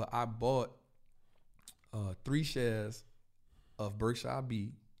you about that. But I bought 3 shares of Berkshire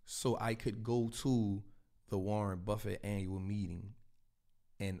B so I could go to the Warren Buffett annual meeting,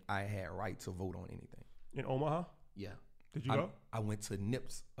 and I had right to vote on anything. In Omaha? Yeah. Did you go? I went to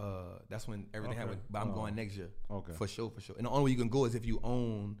NIPS. That's when everything Okay. happened. But I'm going next year. Okay. For sure. And the only way you can go is if you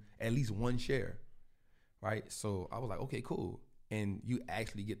own at least one share. Right? So I was like, okay, cool. And you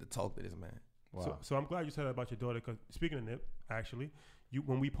actually get to talk to this man. Wow. So I'm glad you said that about your daughter. Because speaking of NIP, actually,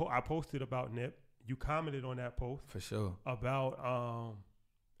 I posted about NIP, you commented on that post For sure. about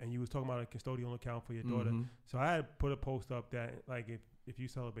and you was talking about a custodial account for your daughter. Mhm. So I had put a post up that like if you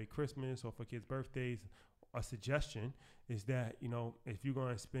celebrate Christmas or for kids' birthdays, a suggestion is that, you know, if you're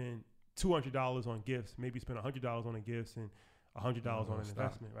going to spend $200 on gifts, maybe spend $100 on the gifts and $100 on an Stop.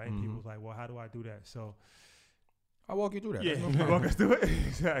 investment, right? And people was like, well, how do I do that? So I'll walk you through that. yeah, That's no problem. walk us through it.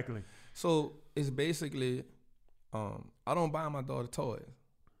 Exactly. So it's basically, I don't buy my daughter toys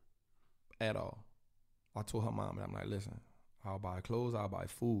at all. I told her mom, and I'm like, listen, I'll buy clothes, I'll buy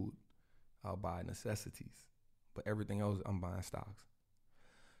food, I'll buy necessities, but everything else I'm buying stocks.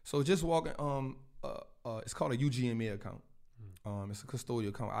 So just walking, it's called a UGMA account. It's a custodial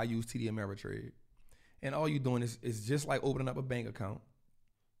account. I use TD Ameritrade, and all you're doing is just like opening up a bank account,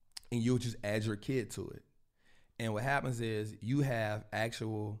 and you'll just add your kid to it. And what happens is you have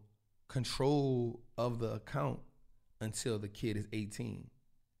actual control of the account until the kid is 18.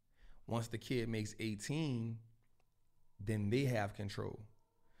 Once the kid makes 18, then they have control.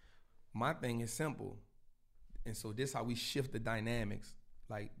 My thing is simple. And so this is how we shift the dynamics.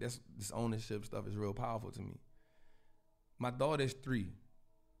 Like this ownership stuff is real powerful to me. My daughter is 3,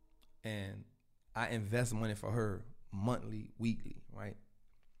 and I invest money for her monthly, weekly, right?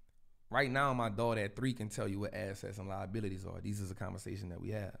 Right now, my daughter at 3 can tell you what assets and liabilities are. These is a conversation that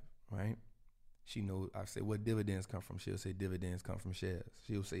we have, right? She knows, I say, what dividends come from? She'll say dividends come from shares.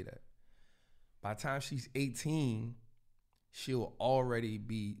 She'll say that. By the time she's 18, she'll already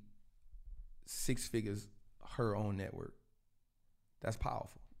be 6 figures her own net worth. That's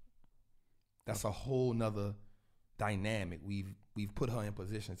powerful. That's a whole nother dynamic. We've put her in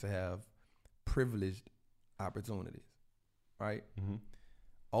position to have privileged opportunities, right? Mm-hmm.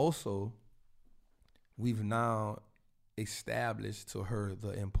 Also, we've now established to her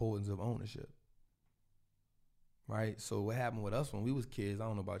the importance of ownership, right? So what happened with us when we was kids, I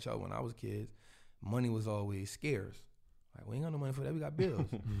don't know about y'all, when I was kids, money was always scarce. Like, we ain't got no money for that, we got bills,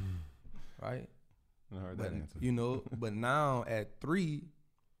 right? I heard But, that answer. you know, but now at 3,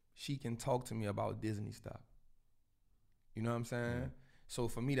 she can talk to me about Disney stock. You know what I'm saying? Yeah. So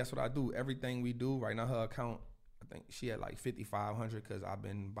for me, that's what I do. Everything we do, right now her account, I think she had like 5,500 because I've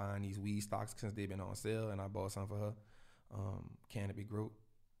been buying these weed stocks since they've been on sale, and I bought some for her. Canopy Group.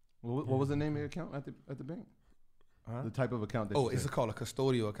 What was the name of your account at the bank? Huh? The type of account that Oh, you it's said. called a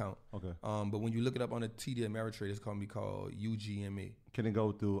custodial account. Okay. But when you look it up on the TD Ameritrade, it's going to be called UGMA. Can it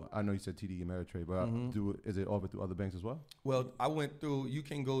go through, I know you said TD Ameritrade, but Mhm. is it offered through other banks as well? Well, I went through, you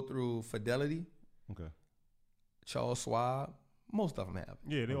can go through Fidelity, Okay. Charles Schwab. Most of them have.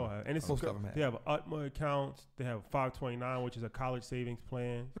 Yeah, they all have. And it's Most of them have. they have UTMA accounts. They have 529, which is a college savings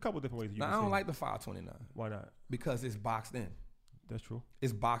plan. There's a couple different ways you Now, can I don't save. like the 529 Why not? because it's boxed in. That's true.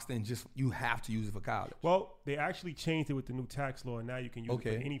 It's boxed in, just you have to use it for college. Well, they actually changed it with the new tax law, and now you can use it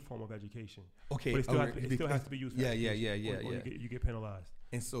Okay. for any form of education. Okay. But it still has to be used for Yeah, education, or yeah. you get penalized.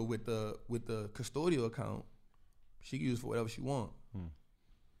 And so with the custodial account, she can use it for whatever she want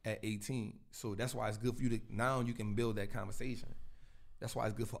at 18. So that's why it's good for you to, now you can build that conversation. That's why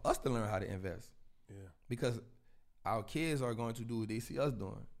it's good for us to learn how to invest. Yeah. Because our kids are going to do what they see us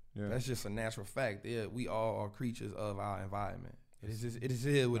doing. Yeah. That's just a natural fact. We all are creatures of our environment. It is what it is.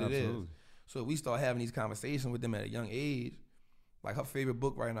 Absolutely. So if we start having these conversations with them at a young age, like her favorite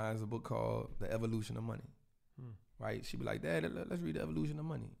book right now is a book called The Evolution of Money. Right? She'd be like, Dad, let's read The Evolution of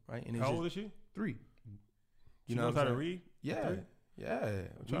Money. Right? And it's How just old is she? 3. She know knows what how I'm to saying? read? Yeah. Three? Yeah.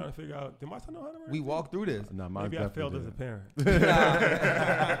 I'm trying to figure out. Did my son know how to read? We walked through this. No, mine Maybe I failed as a definitely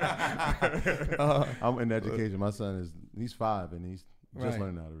parent. did. I'm in education. My son he's 5 and he's just Right.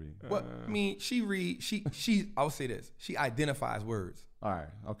 learning how to read. Well, I mean, she I would say this. She identifies words. All right.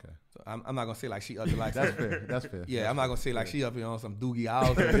 Okay. So I'm not gonna say like she other like That's fair. That's fair. Yeah, I'm not gonna say like she up here on some Doogie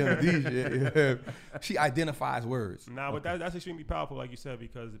House or DMD shit. Yeah. She identifies words. Nah, but that's extremely powerful, like you said,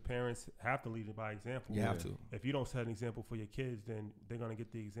 because the parents have to lead by example. You have to. If you don't set an example for your kids, then they're gonna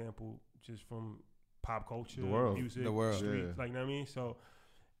get the example just from pop culture, The world. music, The world. streets. Yeah. Like, you know what I mean? So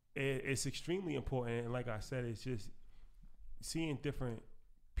it's extremely important. And like I said, it's just seeing different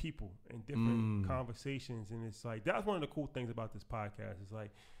people and different conversations. And it's like, that's one of the cool things about this podcast. It's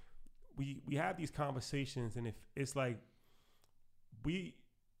like, we have these conversations, and if it's like we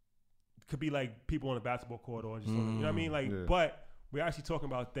could be like people on a basketball court or just you know what I mean, like, Yeah. but we're actually talking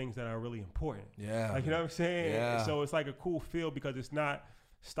about things that are really important. Yeah. Like, you know what I'm saying? Yeah. So it's like a cool feel because it's not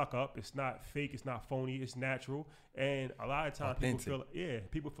stuck up. It's not fake. It's not phony. It's natural. And a lot of times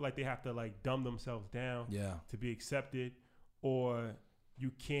Authentic. people feel like they have to like dumb themselves down Yeah. to be accepted, or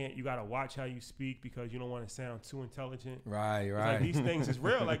you got to watch how you speak because you don't want to sound too intelligent. Right. It's Right. like these things is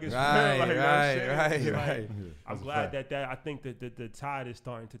real. Like it's Right, real. Like, right, shit. right, Like, right. I'm glad that I think that the tide is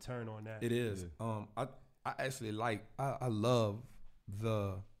starting to turn on that. It is. I actually I love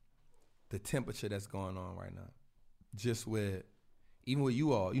the temperature that's going on right now. Just with even with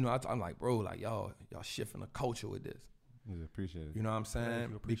you all, I'm like, bro, like y'all shifting the culture with this. Yeah, appreciate it. You know what I'm saying? Thank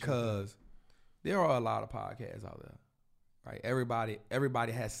you, appreciate Because there are a lot of podcasts out there. Right?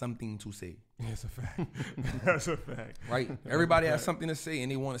 Everybody has something to say. That's a fact. That's a fact. Right? Everybody has something to say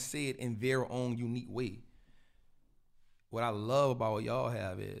and they want to say it in their own unique way. What I love about what y'all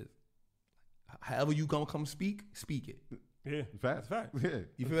have is however you gonna come speak it. Yeah, Facts. fact. Yeah.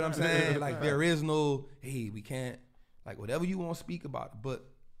 You feel what I'm saying? Like there is no, hey, we can't, like whatever you want to speak about, but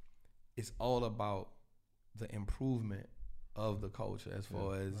it's all about the improvement of the culture as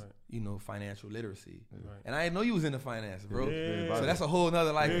far as, financial literacy. Right. And I didn't know you was into finance, bro. Yeah. So that's a whole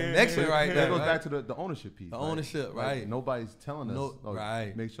nother connection right That there. goes right? back to the ownership piece. The like- ownership, like, right. nobody's telling us,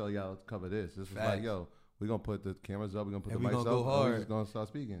 right. make sure y'all cover this. This was Facts. like, yo, we're going to put the cameras up. We're going to put And the we mics gonna up. go And we're hard. just going to start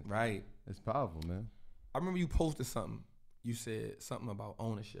speaking. Right. It's powerful, man. I remember you posted something. You said something about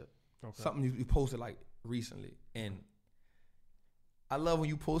ownership. Okay. Something you posted like recently. And I love when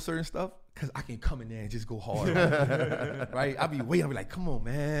you post certain stuff because I can come in there and just go hard. Right? I be waiting. I be like, come on,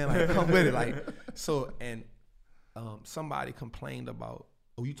 man. Like, come with it. Like, so, and somebody complained about,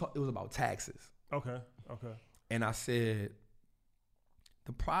 it was about taxes. Okay. And I said,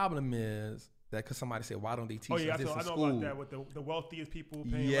 the problem is that because somebody said, why don't they teach Oh yeah, us this in I know school? about that with the wealthiest people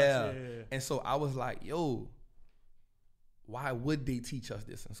paying Yeah. less. Yeah. And so I was like, yo, why would they teach us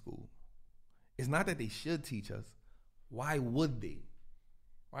this in school? It's not that they should teach us. Why would they?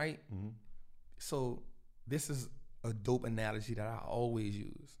 Right? Mm-hmm. So this is a dope analogy that I always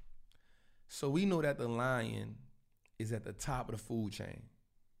use. So we know that the lion is at the top of the food chain.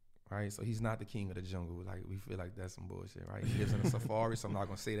 Right? So he's not the king of the jungle. Like, we feel like that's some bullshit, right? He lives in a safari, so I'm not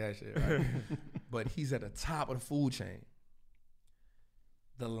gonna say that shit, right? But he's at the top of the food chain.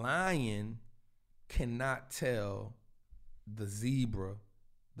 The lion cannot tell the zebra,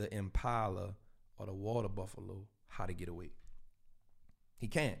 the impala, or the water buffalo how to get away. He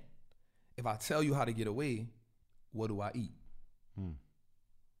can't. If I tell you how to get away, what do I eat?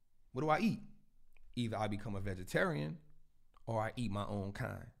 What do I eat? Either I become a vegetarian or I eat my own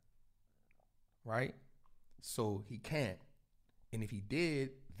kind. Right? So he can't. And if he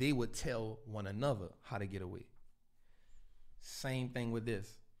did, they would tell one another how to get away. Same thing with this.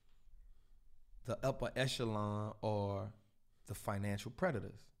 The upper echelon are the financial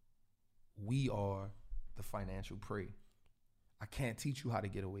predators. We are the financial prey. I can't teach you how to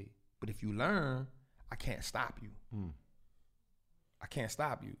get away. But if you learn, I can't stop you. I can't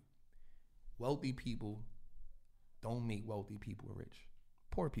stop you. Wealthy people don't make wealthy people rich.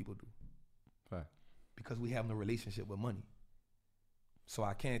 Poor people do. Fact. Because we have no relationship with money. So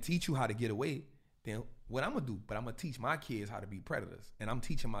I can't teach you how to get away. Then what I'm going to do? But I'm going to teach my kids how to be predators. And I'm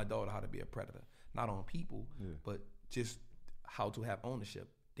teaching my daughter how to be a predator. Not on people, but just how to have ownership.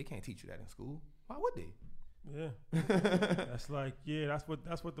 They can't teach you that in school. Why would they? Yeah. That's like, that's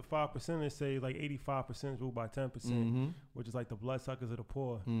what the 5%ers say, like 85% is ruled by 10%, which is like the bloodsuckers of the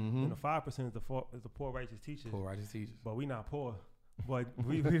poor. And the 5% is the poor righteous teachers. Poor righteous teachers. But we not poor. But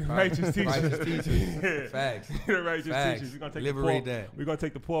we the righteous teachers. Righteous teachers. Facts. The righteous Facts. teachers. We're gonna take Liberate the poor, that. We're gonna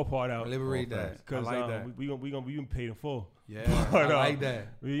take the poor part out. Liberate that. I Because like that. we gonna pay in full. Yeah, But, I like that.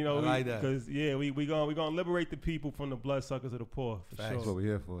 I like that. Because we gonna liberate the people from the bloodsuckers of the poor for Facts. That's sure. what we're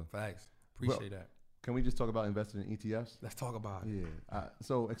here for. Facts. Appreciate that. Can we just talk about investing in ETFs? Let's talk about it. Yeah.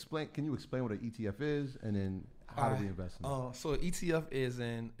 So can you explain what an ETF is, and then how do we invest in it? So an ETF is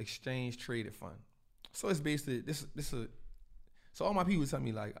an exchange traded fund. So it's basically so all my people tell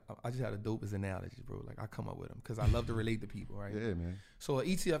me, like, I just had the dopest analogies, bro. Like, I come up with them because I love to relate to people, right? Yeah, man. So an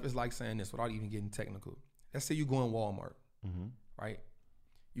ETF is like saying this without even getting technical. Let's say you go in Walmart, right?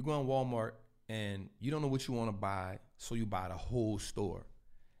 You go in Walmart and you don't know what you want to buy, so you buy the whole store.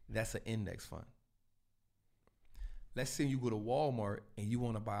 That's an index fund. Let's say you go to Walmart and you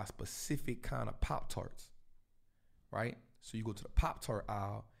want to buy a specific kind of Pop-Tarts, right? So you go to the Pop-Tart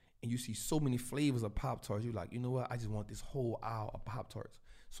aisle and you see so many flavors of Pop-Tarts. You're like, you know what? I just want this whole aisle of Pop-Tarts.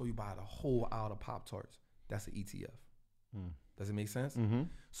 So you buy the whole aisle of Pop-Tarts. That's an ETF. Does it make sense?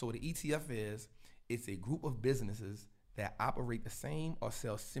 So what an ETF is, it's a group of businesses that operate the same or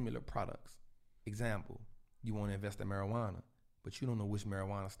sell similar products. Example, you want to invest in marijuana, but you don't know which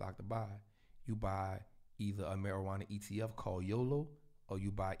marijuana stock to buy. You buy either a marijuana ETF called YOLO or you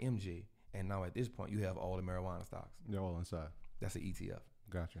buy MJ. And now at this point, you have all the marijuana stocks. They're all inside. That's an ETF.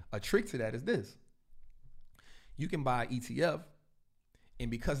 Gotcha. A trick to that is this. You can buy ETF, and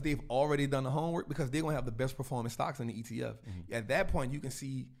because they've already done the homework, because they're going to have the best performing stocks in the ETF, at that point, you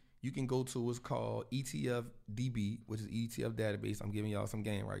can go to what's called ETF DB, which is ETF database. I'm giving y'all some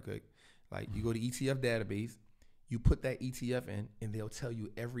game right quick. Like, you go to ETF database, you put that ETF in, and they'll tell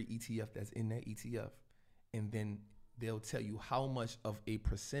you every ETF that's in that ETF. And then they'll tell you how much of a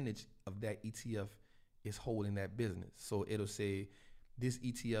percentage of that ETF is holding that business. So it'll say this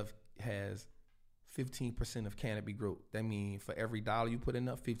ETF has 15% of Canopy Growth. That means for every dollar you put in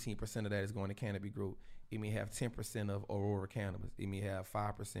up, 15% of that is going to Canopy Growth. It may have 10% of Aurora Cannabis. It may have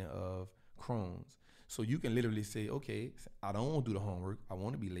 5% of Crohn's. So you can literally say, okay, I don't want to do the homework. I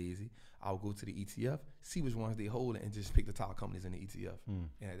want to be lazy. I'll go to the ETF, see which ones they hold, and just pick the top companies in the ETF. And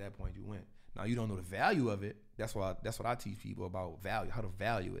at that point, you win. Now, you don't know the value of it. That's what I teach people about value, how to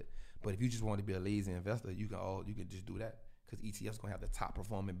value it. But if you just want to be a lazy investor, you can just do that, because ETF's gonna have the top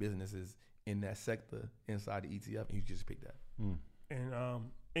performing businesses in that sector inside the ETF, and you just pick that.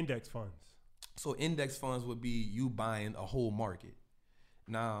 And index funds. So index funds would be you buying a whole market.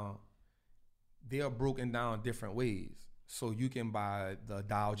 Now, they are broken down different ways. So you can buy the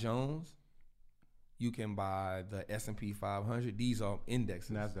Dow Jones, you can buy the S&P 500. These are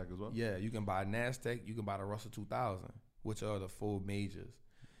indexes. NASDAQ as well? Yeah, you can buy NASDAQ, you can buy the Russell 2000, which are the 4 majors.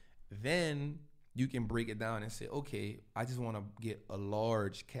 Then you can break it down and say, okay, I just want to get a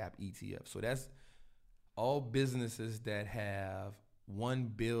large cap ETF. So that's all businesses that have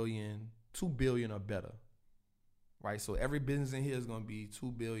 1 billion, 2 billion or better, right? So every business in here is going to be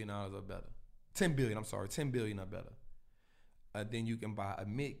 $2 billion or better. 10 billion or better. Then you can buy a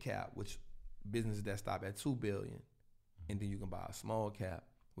mid cap, which businesses that stop at 2 billion. And then you can buy a small cap,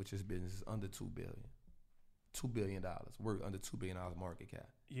 which is businesses under 2 billion. $2 billion, worth under $2 billion market cap.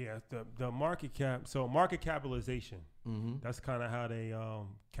 Yeah, the market cap. So market capitalization. That's kind of how they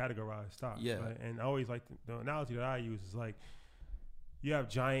categorize stocks. Yeah. Right? And I always like the analogy that I use is like, you have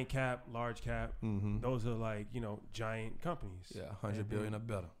giant cap, large cap. Those are like, giant companies. Yeah, 100 billion or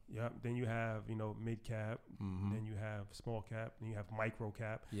better. Yep. Then you have, mid cap. Then you have small cap. Then you have micro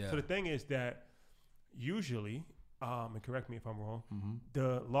cap. Yeah. So the thing is that usually, and correct me if I'm wrong,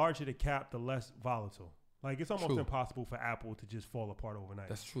 the larger the cap, the less volatile. Like, it's almost impossible for Apple to just fall apart overnight.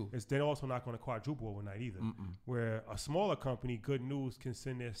 That's true. They're also not going to quadruple overnight either. Where a smaller company, good news can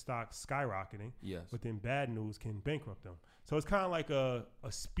send their stocks skyrocketing. Yes. But then bad news can bankrupt them. So it's kind of like a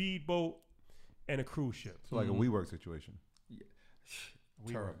speedboat and a cruise ship. So like a WeWork situation.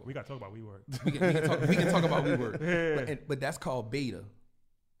 Terrible. We got to talk about WeWork. we can talk about WeWork. But that's called beta.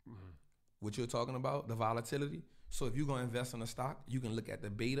 What you're talking about, the volatility. So if you're going to invest in a stock, you can look at the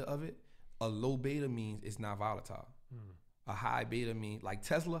beta of it. A low beta means it's not volatile. A high beta means, like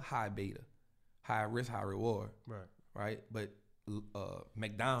Tesla, high beta. High risk, high reward. Right? But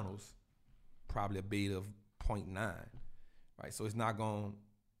McDonald's, probably a beta of 0.9. Right? So it's not going,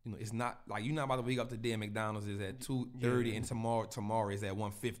 it's not, like, you're not about to wake up today and McDonald's is at 230 and tomorrow is at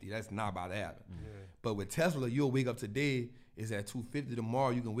 150. That's not about to happen. But with Tesla, you'll wake up today, is at 250.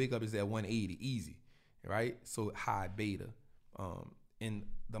 Tomorrow you can wake up, is at 180. Easy. Right? So high beta. And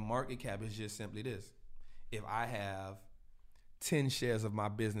the market cap is just simply this. If I have 10 shares of my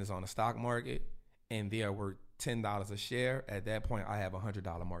business on the stock market and they are worth $10 a share, at that point I have a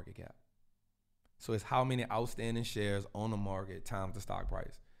 $100 market cap. So it's how many outstanding shares on the market times the stock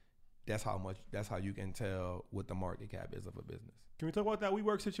price. That's how you can tell what the market cap is of a business. Can we talk about that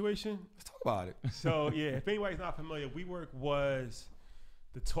WeWork situation? Let's talk about it. So yeah, if anybody's not familiar, WeWork was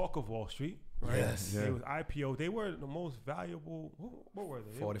the talk of Wall Street. Right? Yes. It was IPO. They were the most valuable. What were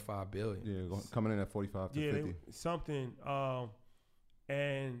they? 45 billion. Yeah, coming in at 45 to 50. Something.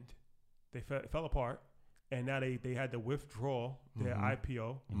 And they fell apart. And now they had to withdraw their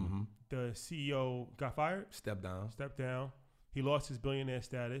IPO. The CEO got fired. Stepped down. He lost his billionaire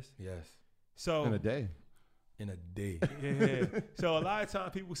status. Yes. So In a day. Yeah. So a lot of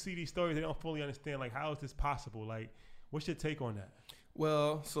times people see these stories, they don't fully understand, like, how is this possible? Like, what's your take on that?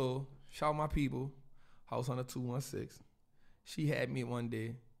 Well, so shout out my people, House Hunter 216. She had me one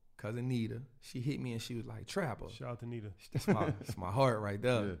day, cousin Nita. She hit me and she was like, Trapper. Shout out to Nita. That's my heart right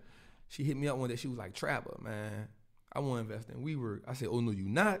there. Yeah. She hit me up one day. She was like, Trapper, man, I want to invest in WeWork. I said, oh, no, you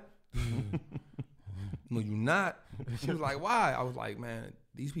not. No, you not. She was like, why? I was like, man,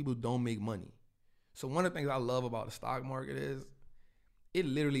 these people don't make money. So one of the things I love about the stock market is it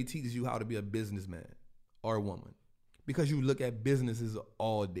literally teaches you how to be a businessman or a woman, because you look at businesses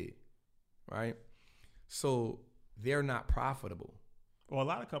all day, right? So they're not profitable. Well, a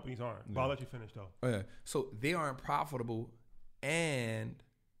lot of companies aren't. But I'll let you finish, though. Okay. So they aren't profitable and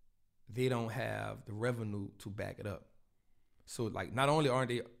they don't have the revenue to back it up. So like not only aren't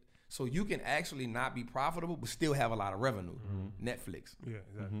they, so you can actually not be profitable but still have a lot of revenue. Netflix, Yeah,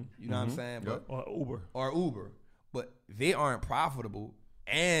 exactly. you know what I'm saying? But Or Uber. but they aren't profitable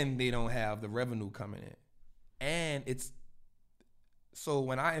and they don't have the revenue coming in. And it's, so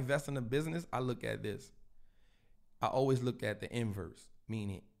when I invest in a business, I look at this. I always look at the inverse,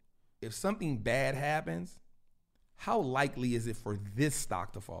 meaning if something bad happens, how likely is it for this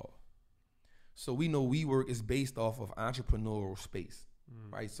stock to fall? So we know WeWork is based off of entrepreneurial space,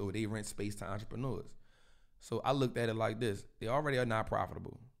 right? So they rent space to entrepreneurs. So I looked at it like this. They already are not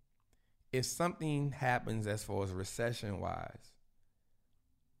profitable. If something happens as far as recession-wise,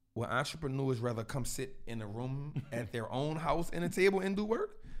 will entrepreneurs rather come sit in a room at their own house in a table and do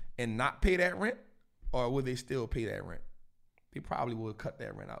work and not pay that rent? Or will they still pay that rent? They probably will cut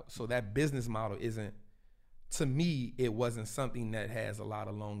that rent out. So that business model isn't, to me, it wasn't something that has a lot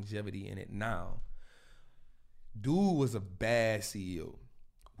of longevity in it now. Dude was a bad CEO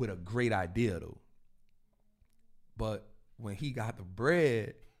with a great idea though. But when he got the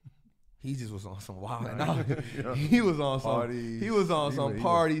bread, he just was on some wild out. He was on some Parties. He was on some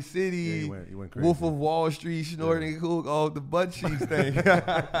Party City, Yeah, he went crazy. Wolf of Wall Street, snorting coke off the butt cheeks thing.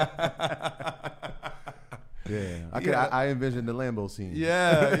 Yeah, Yeah. I envisioned the Lambo scene.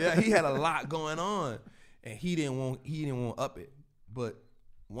 Yeah, he had a lot going on, and he didn't want up it. But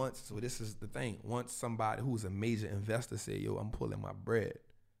once, so this is the thing. Once somebody who's a major investor said, "Yo, I'm pulling my bread,"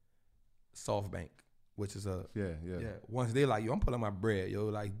 SoftBank, which is a Yeah. Once they like, "Yo, I'm pulling my bread," yo,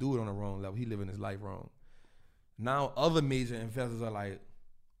 like do it on the wrong level. He living his life wrong. Now other major investors are like,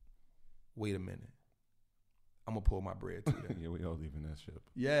 "Wait a minute, I'm gonna pull my bread too." Yeah, we all leaving that ship.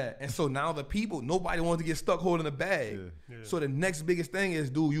 Yeah, and so now the people, nobody wants to get stuck holding the bag. Yeah. So the next biggest thing is,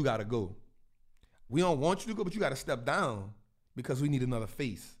 dude, you gotta go. We don't want you to go, but you gotta step down because we need another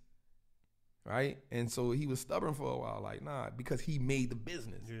face, right? And so he was stubborn for a while, like, nah, because he made the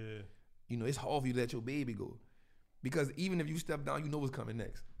business. Yeah. You know, it's hard for you to let your baby go. Because even if you step down, you know what's coming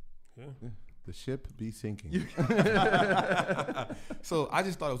next. Yeah. The ship be sinking. So I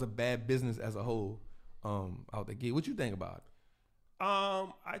just thought it was a bad business as a whole out the gate. What you think about it?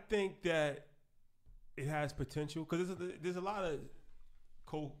 I think that it has potential because there's a lot of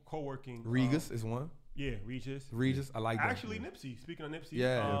co-working. Regis is one. Yeah, Regis. Regis, I like that. Actually, Nipsey. Speaking of Nipsey.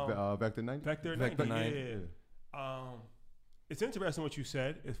 Yeah. Vector 90? Vector Vector 90. Yeah. It's interesting what you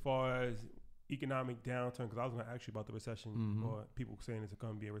said as far as economic downturn because I was going to ask you about the recession or people saying it's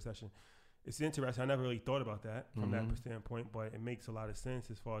going to be a recession. It's interesting. I never really thought about that from that standpoint, but it makes a lot of sense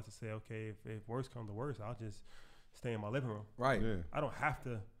as far as to say, okay, if worse comes to worse, I'll just stay in my living room. Right. Yeah. I don't have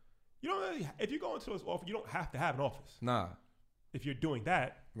to. You don't really. If you go into this office, you don't have to have an office. Nah. If you're doing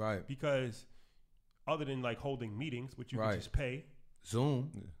that, Right. because other than like holding meetings, which you Right. can just pay, Zoom.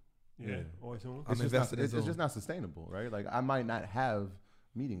 yeah. or Zoom. I'm invested in It's Zoom. just not sustainable, right? Like I might not have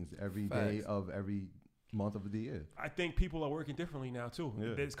meetings every day Facts. of every month of the year. I think people are working differently now too. Yeah.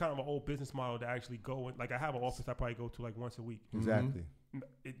 It's kind of an old business model to actually go in. Like I have an office I probably go to like once a week. Exactly.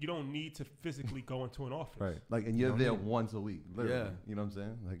 You don't need to physically go into an office. Right. Like, and you're don't there need it. once a week. Literally. Yeah. You know what I'm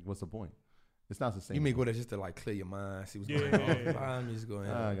saying? Like, what's the point? It's not You sustainable. may go there just to like clear your mind, see what's Yeah, going on. yeah, yeah. I'm just going.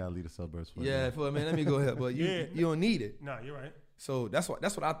 I gotta leave the suburbs for a Yeah, minute. for a minute, let me go ahead. But Yeah. you don't need it. No, you're right. So that's what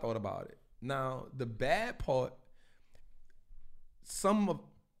I thought about it. Now the bad part, some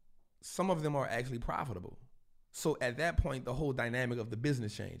of them are actually profitable. So at that point, the whole dynamic of the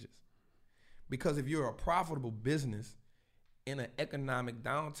business changes. Because if you're a profitable business in an economic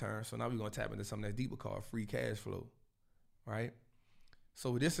downturn, so now we're gonna tap into something that's deeper called free cash flow, right?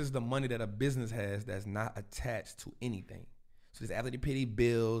 So this is the money that a business has that's not attached to anything. So this after they pay their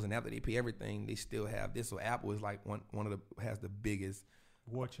bills and after they pay everything, they still have this. So Apple is like one of the has the biggest.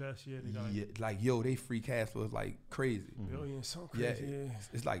 War chest, yeah, they got Like they free cash flow is like crazy. billions, so Yeah, crazy. Yeah.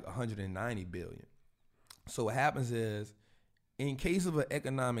 it's like 190 billion. So what happens is, in case of an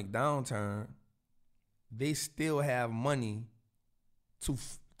economic downturn, they still have money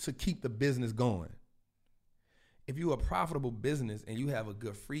to keep the business going. If you're a profitable business and you have a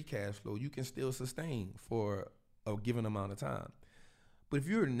good free cash flow, you can still sustain for a given amount of time. But if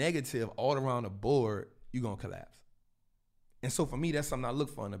you're negative all around the board, you're gonna collapse. And so for me, that's something I look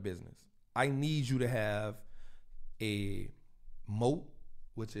for in a business. I need you to have a moat,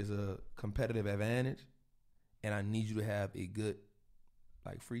 which is a competitive advantage, and I need you to have a good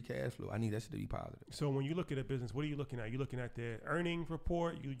like free cash flow. I need that shit to be positive. So when you look at a business, what are you looking at? You looking at their earnings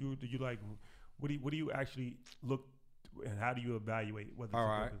report? You like what do you actually look and how do you evaluate whether it's All a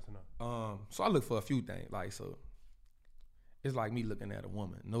right. good business or not? So I look for a few things. Like, so It's like me looking at a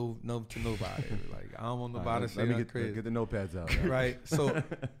woman. No to nobody. Like I don't want nobody to say Let me I'm crazy. get the notepads out. Right. So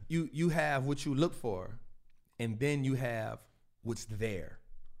you have what you look for, and then you have what's there.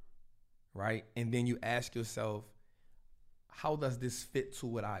 Right. And then you ask yourself, how does this fit to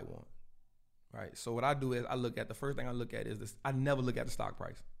what I want? Right. So what I do is the first thing I look at is this. I never look at the stock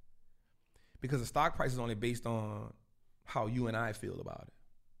price, because the stock price is only based on how you and I feel about it.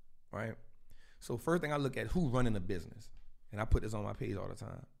 Right. So first thing I look at, who running a business. And I put this on my page all the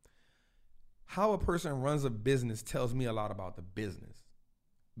time. How a person runs a business tells me a lot about the business.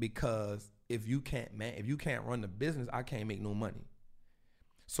 Because if you can't run the business, I can't make no money.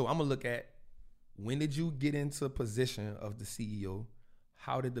 So I'm gonna look at, when did you get into position of the CEO?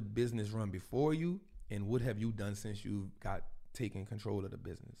 How did the business run before you? And what have you done since you got taken control of the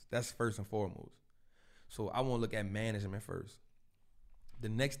business? That's first and foremost. So I want to look at management first. The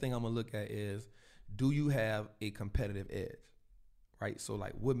next thing I'm gonna look at is, do you have a competitive edge, right? So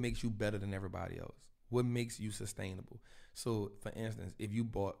like, what makes you better than everybody else? What makes you sustainable? So for instance, if you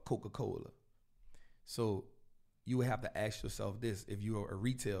bought Coca-Cola, so you would have to ask yourself this: if you're a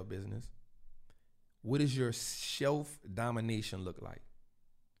retail business, what does your shelf domination look like?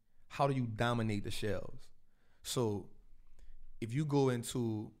 How do you dominate the shelves? So if you go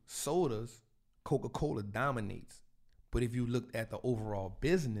into sodas, Coca-Cola dominates. But if you look at the overall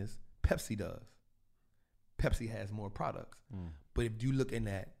business, Pepsi does. Pepsi has more products. But if you looking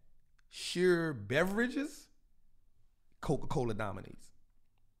at sheer beverages, Coca-Cola dominates.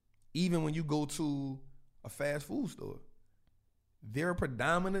 Even when you go to a fast food store, they're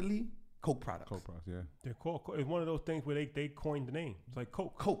predominantly Coke products. Coke products, yeah. They're called. It's one of those things where they coined the name. It's like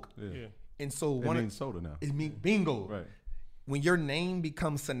Coke. Coke. Yeah. And so It means soda now. it means bingo. Right. When your name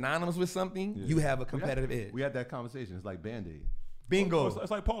becomes synonymous with something, you have a competitive edge. We had that conversation. It's like Band-Aid. Bingo. It's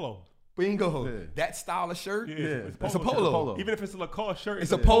like polo. Bingo. Yeah. That style of shirt, It's it's a polo. Even if it's a Lacoste shirt,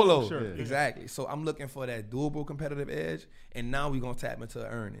 It's a polo. shirt. Yeah. Exactly. So I'm looking for that doable competitive edge. And now we're going to tap into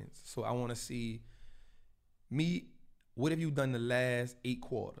earnings. So I want to see what have you done the last 8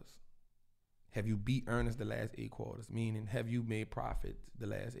 quarters? Have you beat earnings the last 8 quarters? Meaning, have you made profit the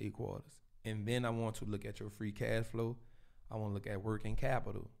last 8 quarters? And then I want to look at your free cash flow. I want to look at working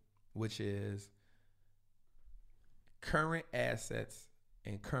capital, which is current assets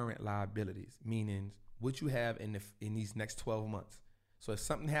and current liabilities, meaning what you have in these next 12 months. So if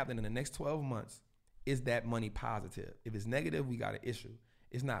something happened in the next 12 months, is that money positive? If it's negative, we got an issue.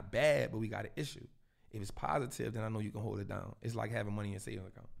 It's not bad, but we got an issue. If it's positive, then I know you can hold it down. It's like having money in a savings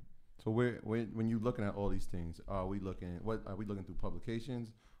account. So when you're looking at all these things, are we looking through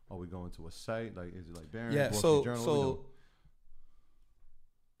publications? Are we going to a site? Like, is it like Barron's, Yeah, Wall Street so Journal? so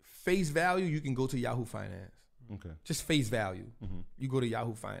face value, you can go to Yahoo Finance. Okay. Just face value. You go to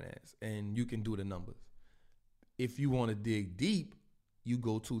Yahoo Finance and you can do the numbers. If you want to dig deep, you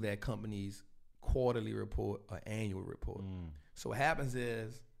go to that company's quarterly report or annual report. So what happens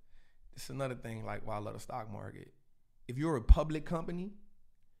is, it's another thing, like why I love the stock market. If you're a public company,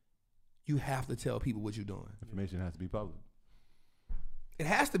 you have to tell people what you're doing. Information has to be public. It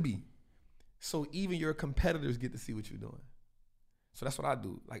has to be. So even your competitors get to see what you're doing. So that's what I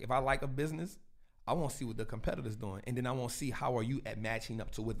do. Like if I like a business, I want to see what the competitor's doing. And then I want to see how are you at matching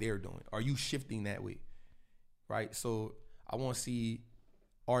up to what they're doing. Are you shifting that way? Right? So I want to see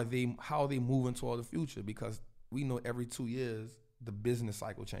how are they moving toward the future? Because we know every 2 years the business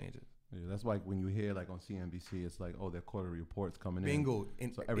cycle changes. Yeah, that's like when you hear like on CNBC, it's like, oh, their quarterly reports coming Bingo. in.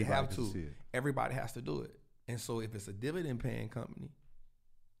 And So they everybody have gets to. see it. Everybody has to do it. And so if it's a dividend paying company,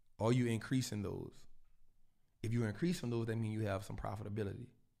 are you increasing those? If you're increasing those, that means you have some profitability.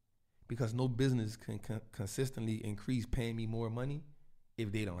 Because no business can consistently increase paying me more money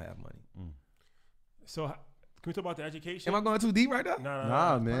if they don't have money. So can we talk about the education? Am I going too deep right now?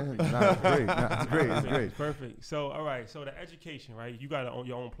 Nah, man. Nah, it's great. Nah, it's great. It's great. Perfect. So all right. So the education, right? You got it on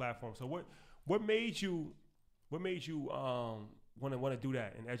your own platform. So what made you want to do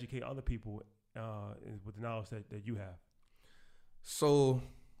that and educate other people with the knowledge that you have? So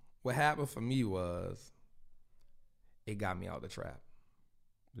what happened for me was it got me out the trap.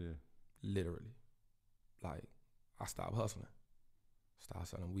 Yeah. Literally. Like, I stopped hustling. Stopped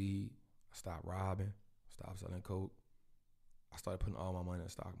selling weed. I stopped robbing. Stopped selling coke. I started putting all my money in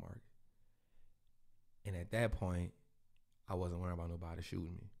the stock market. And at that point, I wasn't worrying about nobody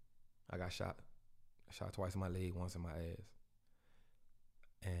shooting me. I got shot. I shot twice in my leg, once in my ass.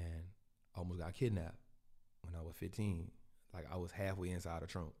 And I almost got kidnapped when I was 15. Like, I was halfway inside a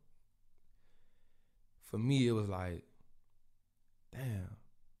trunk. For me, it was like, damn,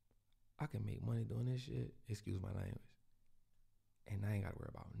 I can make money doing this shit, excuse my language, and I ain't got to worry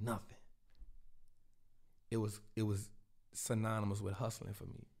about nothing. It was synonymous with hustling for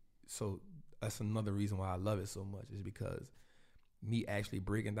me. So that's another reason why I love it so much, is because me actually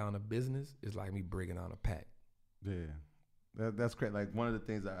breaking down a business is like me breaking down a pack. Yeah, that's great. Like one of the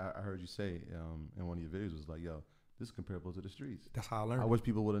things I heard you say in one of your videos was like, yo, this is comparable to the streets. That's how I learned. I wish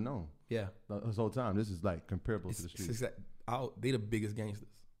people would have known. Yeah. This whole time, this is like comparable to the streets. They the biggest gangsters.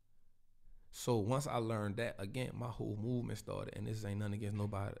 So once I learned that, again, my whole movement started, and this ain't nothing against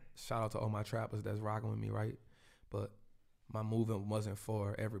nobody. Shout out to all my trappers that's rocking with me, right? But my movement wasn't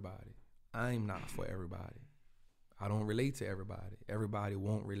for everybody. I'm not for everybody. I don't relate to everybody. Everybody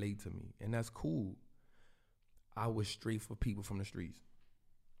won't relate to me, and that's cool. I was straight for people from the streets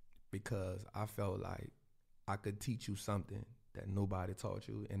because I felt like I could teach you something that nobody taught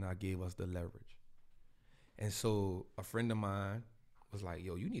you, and I gave us the leverage. And so a friend of mine was like,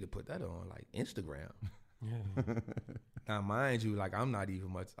 yo, you need to put that on like Instagram. Yeah. Now, mind you, like I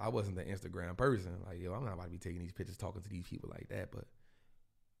wasn't the Instagram person. Like, yo, I'm not about to be taking these pictures, talking to these people like that. But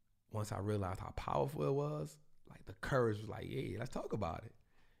once I realized how powerful it was, like the courage was like, yeah, let's talk about it.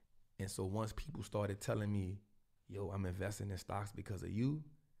 And so once people started telling me, yo, I'm investing in stocks because of you,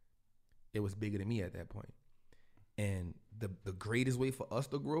 it was bigger than me at that point. And the greatest way for us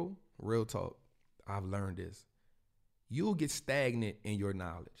to grow, real talk, I've learned this. You'll get stagnant in your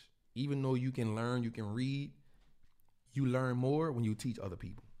knowledge. Even though you can learn, you can read, you learn more when you teach other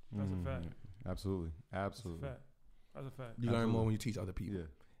people. That's a fact. Absolutely. That's a fact. That's a fact. You learn more when you teach other people. Yeah.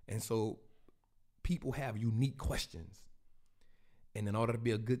 And so people have unique questions. And in order to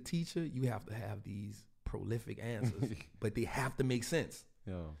be a good teacher, you have to have these prolific answers, but they have to make sense.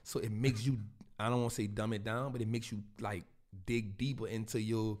 Yeah. So it makes you, I don't want to say dumb it down, but it makes you like dig deeper into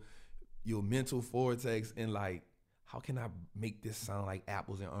your mental vortex and like, how can I make this sound like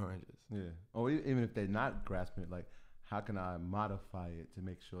apples and oranges? Yeah. Or even if they're not grasping it, like, how can I modify it to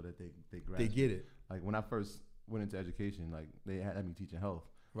make sure that they grasp They get it. Like when I first went into education, like they had me teaching health.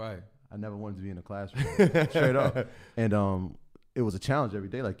 Right. I never wanted to be in a classroom, straight up. And it was a challenge every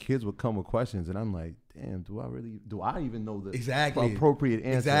day. Like kids would come with questions, and I'm like, damn, do I even know the appropriate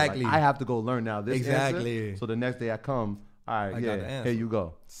answer? Exactly. Like, I have to go learn now this Exactly. answer. So the next day I come, all right, got the answer. here you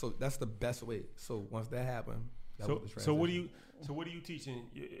go. So that's the best way. So once that happened, So what are you teaching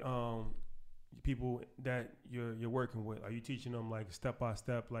people that you're working with? Are you teaching them like step by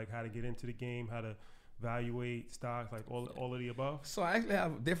step, like how to get into the game, how to evaluate stocks, like all of the above? So I actually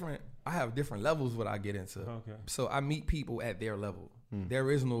have different levels what I get into. Okay. So I meet people at their level.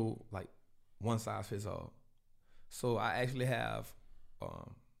 There is no like one size fits all. So I actually have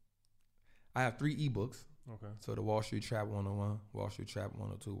I have 3 ebooks. Okay. So the Wall Street Trap 101, Wall Street Trap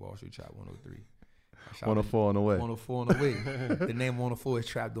 102, Wall Street Trap 103. 104 on the way. 104 on the way. The name 104 is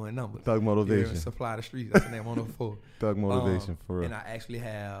Trap Doing Numbers. Thug Motivation. Supply the streets. That's the name 104. Thug Motivation, for real. And I actually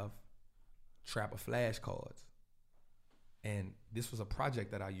have Trapper flashcards. And this was a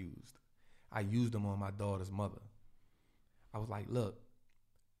project that I used. I used them on my daughter's mother. I was like, look,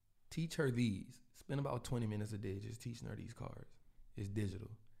 teach her these. Spend about 20 minutes a day just teaching her these cards. It's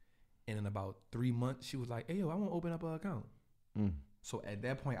digital. And in about 3 months, she was like, hey, yo, I want to open up an account. So at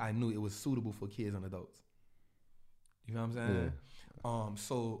that point, I knew it was suitable for kids and adults. You know what I'm saying? Yeah.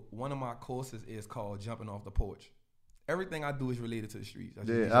 So one of my courses is called Jumping Off the Porch. Everything I do is related to the streets.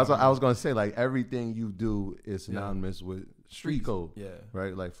 I was going to say, like, everything you do is synonymous with street code. Yeah.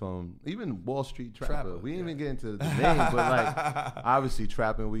 Right? Like, from even Wall Street Trapper. We didn't even get into the name, but, like, obviously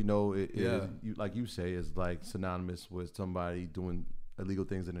trapping, we know it is, like you say, is, like, synonymous with somebody doing illegal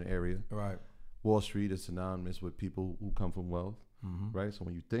things in an area. Right. Wall Street is synonymous with people who come from wealth. Right? So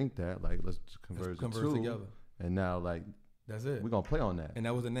when you think that, like, let's converge the two together. And now, like, that's it. We're going to play on that. And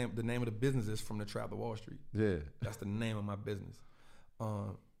that was the name. The name of the business is From the Trap to Wall Street. Yeah. That's the name of my business.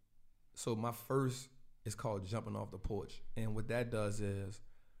 So my first is called Jumping Off the Porch. And what that does is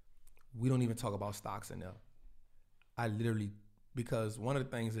we don't even talk about stocks in there. I literally, because one of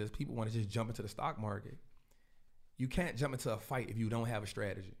the things is people want to just jump into the stock market. You can't jump into a fight if you don't have a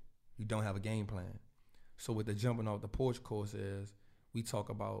strategy. You don't have a game plan. So what the Jumping Off the Porch course is, we talk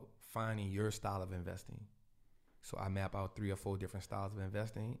about finding your style of investing. So I map out 3 or 4 different styles of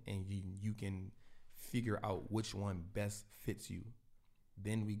investing, and you can figure out which one best fits you.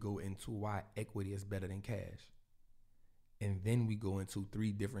 Then we go into why equity is better than cash. And then we go into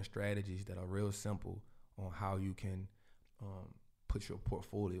 3 different strategies that are real simple on how you can put your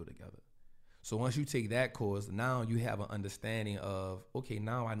portfolio together. So once you take that course, now you have an understanding of, okay,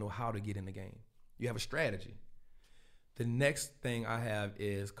 now I know how to get in the game. You have a strategy. The next thing I have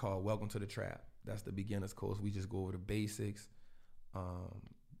is called Welcome to the Trap. That's the beginner's course. We just go over the basics,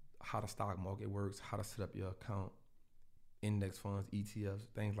 how the stock market works, how to set up your account, index funds, ETFs,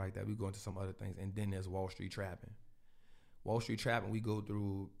 things like that. We go into some other things. And then there's Wall Street Trapping. Wall Street Trapping, we go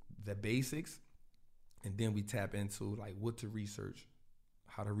through the basics, and then we tap into like what to research,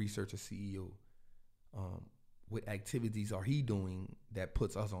 how to research a CEO, what activities are he doing that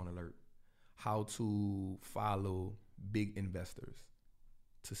puts us on alert, how to follow big investors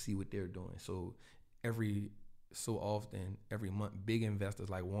to see what they're doing. So every so often, every month, big investors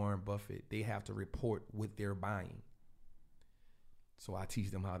like Warren Buffett, they have to report what they're buying. So I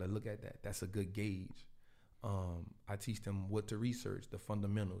teach them how to look at that. That's a good gauge. I teach them what to research, the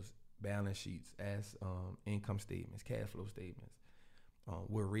fundamentals, balance sheets, as income statements, cash flow statements,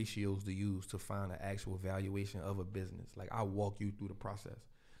 what ratios to use to find an actual valuation of a business. Like I walk you through the process.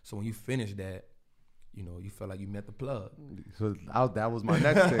 So when you finish that, you know, you feel like you met the plug. So that was my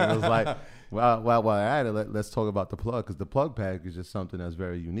next thing. It was like, while I had it, let's talk about the plug, because the plug package is something that's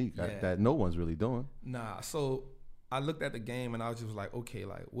very unique that no one's really doing. Nah, so I looked at the game and I was just like, okay,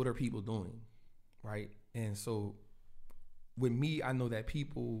 like what are people doing, right? And so with me, I know that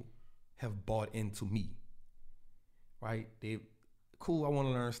people have bought into me, right? Cool, I want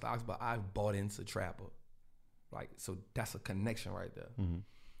to learn stocks, but I've bought into Trapper. Like, so that's a connection right there. Mm-hmm.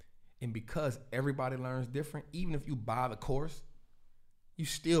 And because everybody learns different, even if you buy the course, you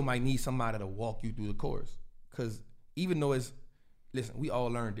still might need somebody to walk you through the course. Because even though listen, we all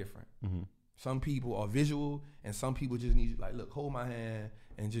learn different. Mm-hmm. Some people are visual, and some people just need you, like, look, hold my hand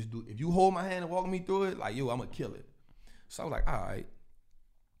and just do it. If you hold my hand and walk me through it, like, yo, I'm going to kill it. So I was like, all right,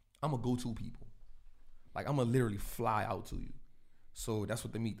 I'm going to go to people. Like, I'm going to literally fly out to you. So that's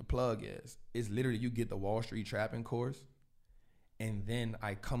what the Meet the Plug is. It's literally you get the Wall Street Trapping course, and then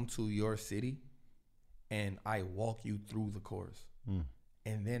I come to your city and I walk you through the course. Mm.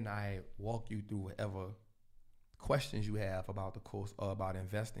 And then I walk you through whatever questions you have about the course or about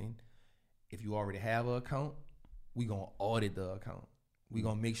investing. If you already have an account, we going to audit the account. We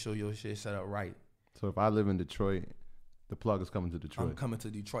going to make sure your shit set up right. So if I live in Detroit, the plug is coming to Detroit. I'm coming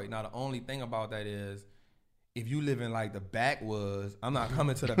to Detroit. Now, the only thing about that is, if you live in like the backwoods, I'm not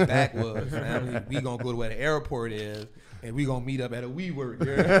coming to the backwoods, family. We gonna go to where the airport is, and we gonna meet up at a WeWork.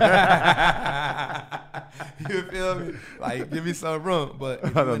 You feel me? Like, give me some room. But I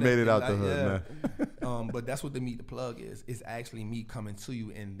done made it out the hood, man. But that's what the Meet the Plug is. It's actually me coming to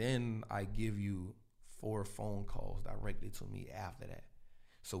you, and then I give you 4 phone calls directly to me after that.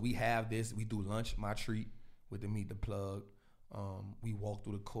 So we have this. We do lunch, my treat, with the Meet the Plug. We walk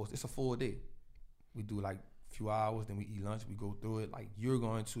through the course. It's a full day. We do like few hours, then we eat lunch, we go through it. Like, you're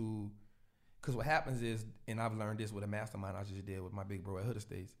going to, because what happens is, and I've learned this with a mastermind I just did with my big bro at Hood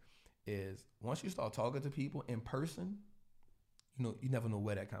Estates, is once you start talking to people in person, you know, you never know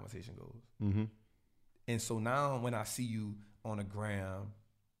where that conversation goes. Mm-hmm. And so now when I see you on the gram,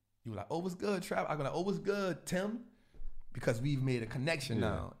 you're like, oh, what's good, Trap? I go like, oh, what's good, Tim? Because we've made a connection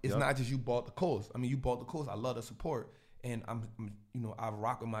now. It's not just you bought the course. I mean, you bought the course. I love the support. And I'm, you know, I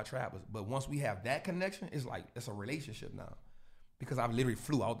rock with my trappers. But once we have that connection, it's like, it's a relationship now. Because I've literally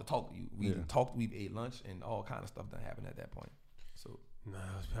flew out to talk to you. We talked, we've ate lunch, and all kind of stuff that happened at that point. So, no,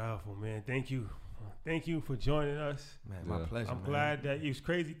 it's powerful, man. Thank you. Thank you for joining us. Man, my pleasure. I'm glad that it was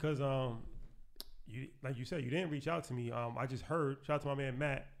crazy because, you, like you said, you didn't reach out to me. I just heard, shout out to my man,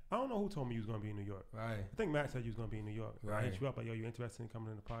 Matt. I don't know who told me you was going to be in New York. Right. I think Matt said you was going to be in New York. Right. I hit you up like, yo, you interested in coming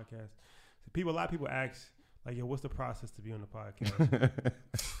in the podcast? So a lot of people ask, like, yo, what's the process to be on the podcast?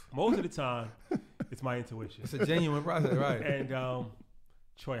 Most of the time, it's my intuition. It's a genuine process, right? And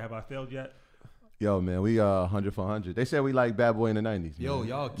Troy, have I failed yet? Yo, man, we 100 for 100. They said we like Bad Boy in the 90s. Yo, man.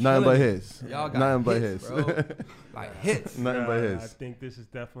 y'all nothing but hits. Y'all got nothing but hits, hits, bro. Like hits. Nothing but hits. I think this is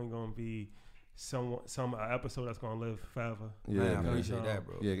definitely going to be some episode that's going to live forever. Yeah, man, I appreciate that,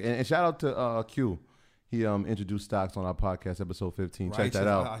 bro. Yeah, and shout out to Q. He introduced stocks on our podcast, episode 15. Check that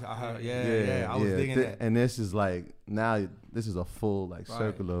out. I was digging that. And this is like, now this is a full like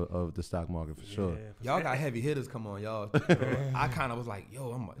circle of the stock market for sure. Y'all got heavy hitters. Come on, y'all. I kind of was like,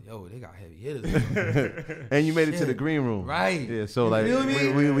 they got heavy hitters. And you made it to the green room, right? Yeah. So like,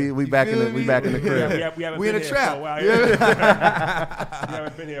 we back in the crib. We in a trap. For a while. We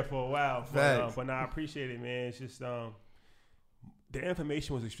haven't been here for a while, but I appreciate it, man. It's just the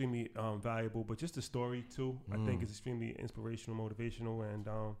information was extremely valuable, but just the story too, I think is extremely inspirational, motivational, and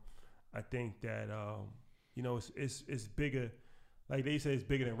I think that you know, it's bigger. Like they say, it's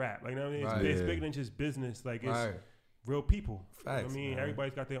bigger than rap. Like, you know what I mean? It's bigger than just business. Like, it's real people. Facts, you know what I mean, man.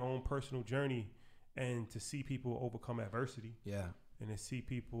 Everybody's got their own personal journey, and to see people overcome adversity, and to see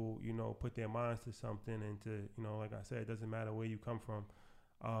people, you know, put their minds to something, and to, you know, like I said, it doesn't matter where you come from.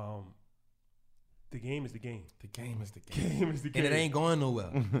 The game is the game. The game is the game. And it ain't going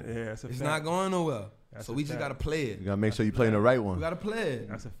nowhere. It's not going nowhere. So we just got to play it. You got to make sure you're playing the right one. We got to play it.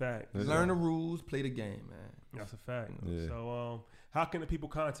 That's a fact. Learn the rules, play the game, man. That's a fact. Yeah. So, how can the people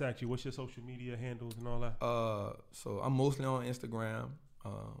contact you? What's your social media handles and all that? So I'm mostly on Instagram,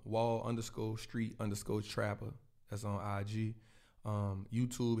 Wall_Street_Trapper. That's on IG.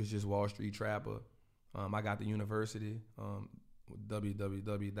 YouTube is just Wall Street Trapper. I got the university,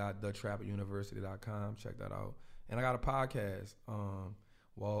 www.thetrapperuniversity.com. Check that out. And I got a podcast,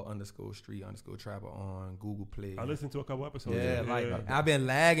 Wall_Street_Trapper on Google Play. I listened to a couple episodes. I've been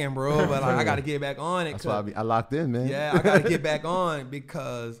lagging, bro, but I got to get back on it. That's why I locked in, man. Yeah, I got to get back on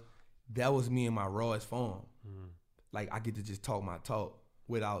because that was me in my rawest form. Like, I get to just talk my talk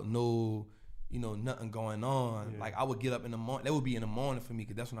without nothing going on. Yeah. Like, I would get up in the morning. That would be in the morning for me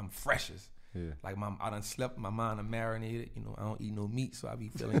because that's when I'm freshest. Yeah. Like, I done slept, my mind done marinated. I don't eat no meat, so I be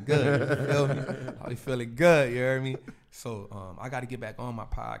feeling good. You feel me? I be feeling good, you hear me? So, I got to get back on my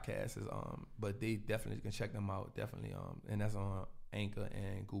podcasts. But they definitely can check them out, definitely. And that's on Anchor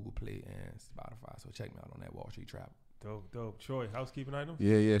and Google Play and Spotify. So, check me out on that Wall Street Trapper. Dope. Troy, housekeeping items?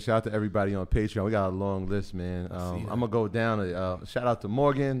 Yeah. Shout out to everybody on Patreon. We got a long list, man. I'm going to go down. Shout out to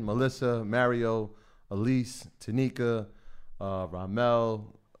Morgan, Melissa, Mario, Elise, Tanika,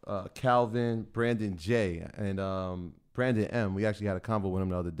 Ramel, Calvin, Brandon J, and Brandon M. We actually had a convo with him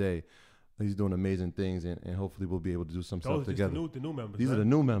the other day. He's doing amazing things, and hopefully we'll be able to do some stuff together. The new members. These are the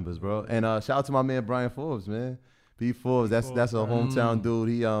new members, bro. And shout out to my man Brian Forbes, man. B Forbes, that's a hometown dude.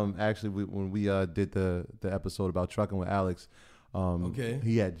 He actually when we did the episode about trucking with Alex,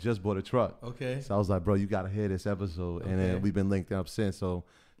 he had just bought a truck. Okay. So I was like, bro, you gotta hear this episode, and then we've been linked up since. So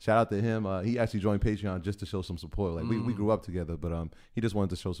shout out to him. He actually joined Patreon just to show some support. Like we grew up together, but he just wanted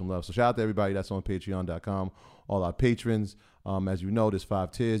to show some love. So shout out to everybody that's on Patreon.com, all our patrons. As you know, there's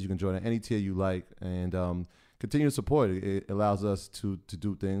 5 tiers. You can join at any tier you like, and continue to support. It allows us to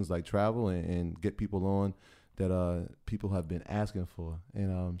do things like travel and get people on that people have been asking for.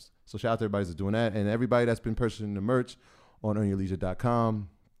 And so shout out to everybody that's doing that, and everybody that's been purchasing the merch on earnyourleisure.com.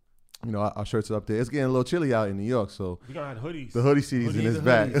 Our shirts are up there. It's getting a little chilly out in New York, so we got hoodies. The hoodie season is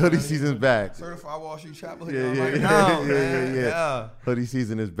back. Hoodie season's back. Certified Wall Street Trapper. Yeah. Hoodie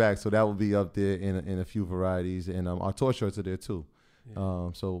season is back, so that will be up there in a few varieties, and our tour shirts are there too.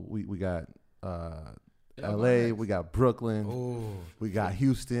 Yeah. So we got LA, we got Brooklyn, we got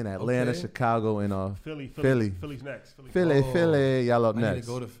Houston, Atlanta, Chicago, and Philly. Philly's next. Philly, y'all up next. I need to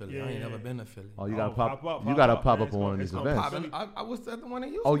go to Philly. I ain't never been to Philly. Oh, you gotta pop up. You gotta pop up on one of these events. I was at the one in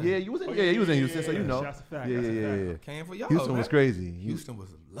Houston. Oh yeah, you was in. You was in Houston, so you know. That's a fact. Yeah. Came for y'all. Houston was crazy. Houston was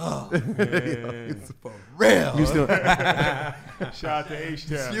love. For real. Houston. Shout out to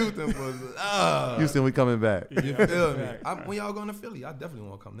H-Town. Houston was love. Houston, we coming back. You feel me? When y'all going to Philly, I definitely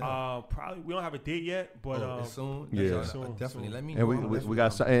want to come now. Probably we don't have a date yet, but soon. Yeah, soon. Definitely. Let me know. And we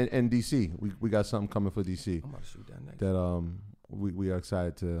got and DC. We got something coming for DC. I'm about to shoot that next. That we are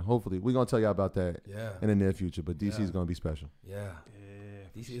excited to. Hopefully, we're gonna tell y'all about that. In the near future. But DC is gonna be special. Yeah.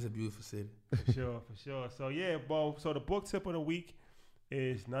 DC is a beautiful city. For sure. So so the book tip of the week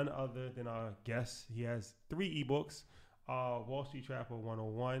is none other than our guest. He has 3 ebooks. Wall Street Trapper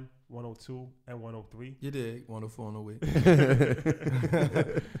 101, 102, and 103. You did 104 on the way.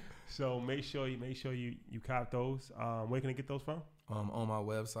 So make sure you cop those. Where can I get those from? On my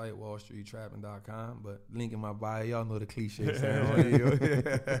website, wallstreettrapping.com. But link in my bio. Y'all know the cliche.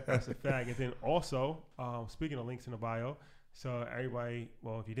 That's a fact. And then also, speaking of links in the bio, so everybody,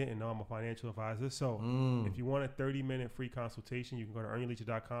 if you didn't know, I'm a financial advisor. So if you want a 30-minute free consultation, you can go to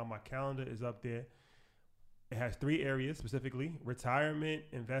earnyourleisure.com. My calendar is up there. It has 3 areas specifically: retirement,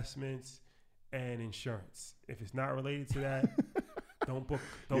 investments, and insurance. If it's not related to that, don't book.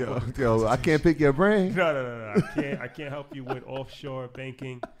 Yo, I can't pick your brain. No. I can't help you with offshore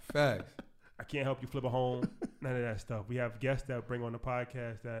banking. Facts. I can't help you flip a home. None of that stuff. We have guests that bring on the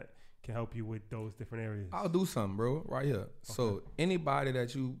podcast that can help you with those different areas. I'll do something, bro, right here. Okay. So anybody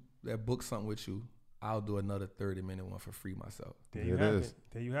that books something with you, I'll do another 30-minute one for free myself. There you have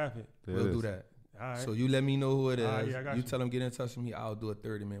it. We'll do that. All right. So you let me know who it is. You tell them get in touch with me. I'll do a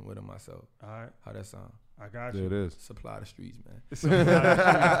 30-minute with them myself. All right. How that sound? I got you. It is. Supply the streets, man. Supply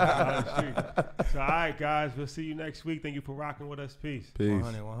the streets. So all right, guys. We'll see you next week. Thank you for rocking with us. Peace.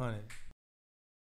 100.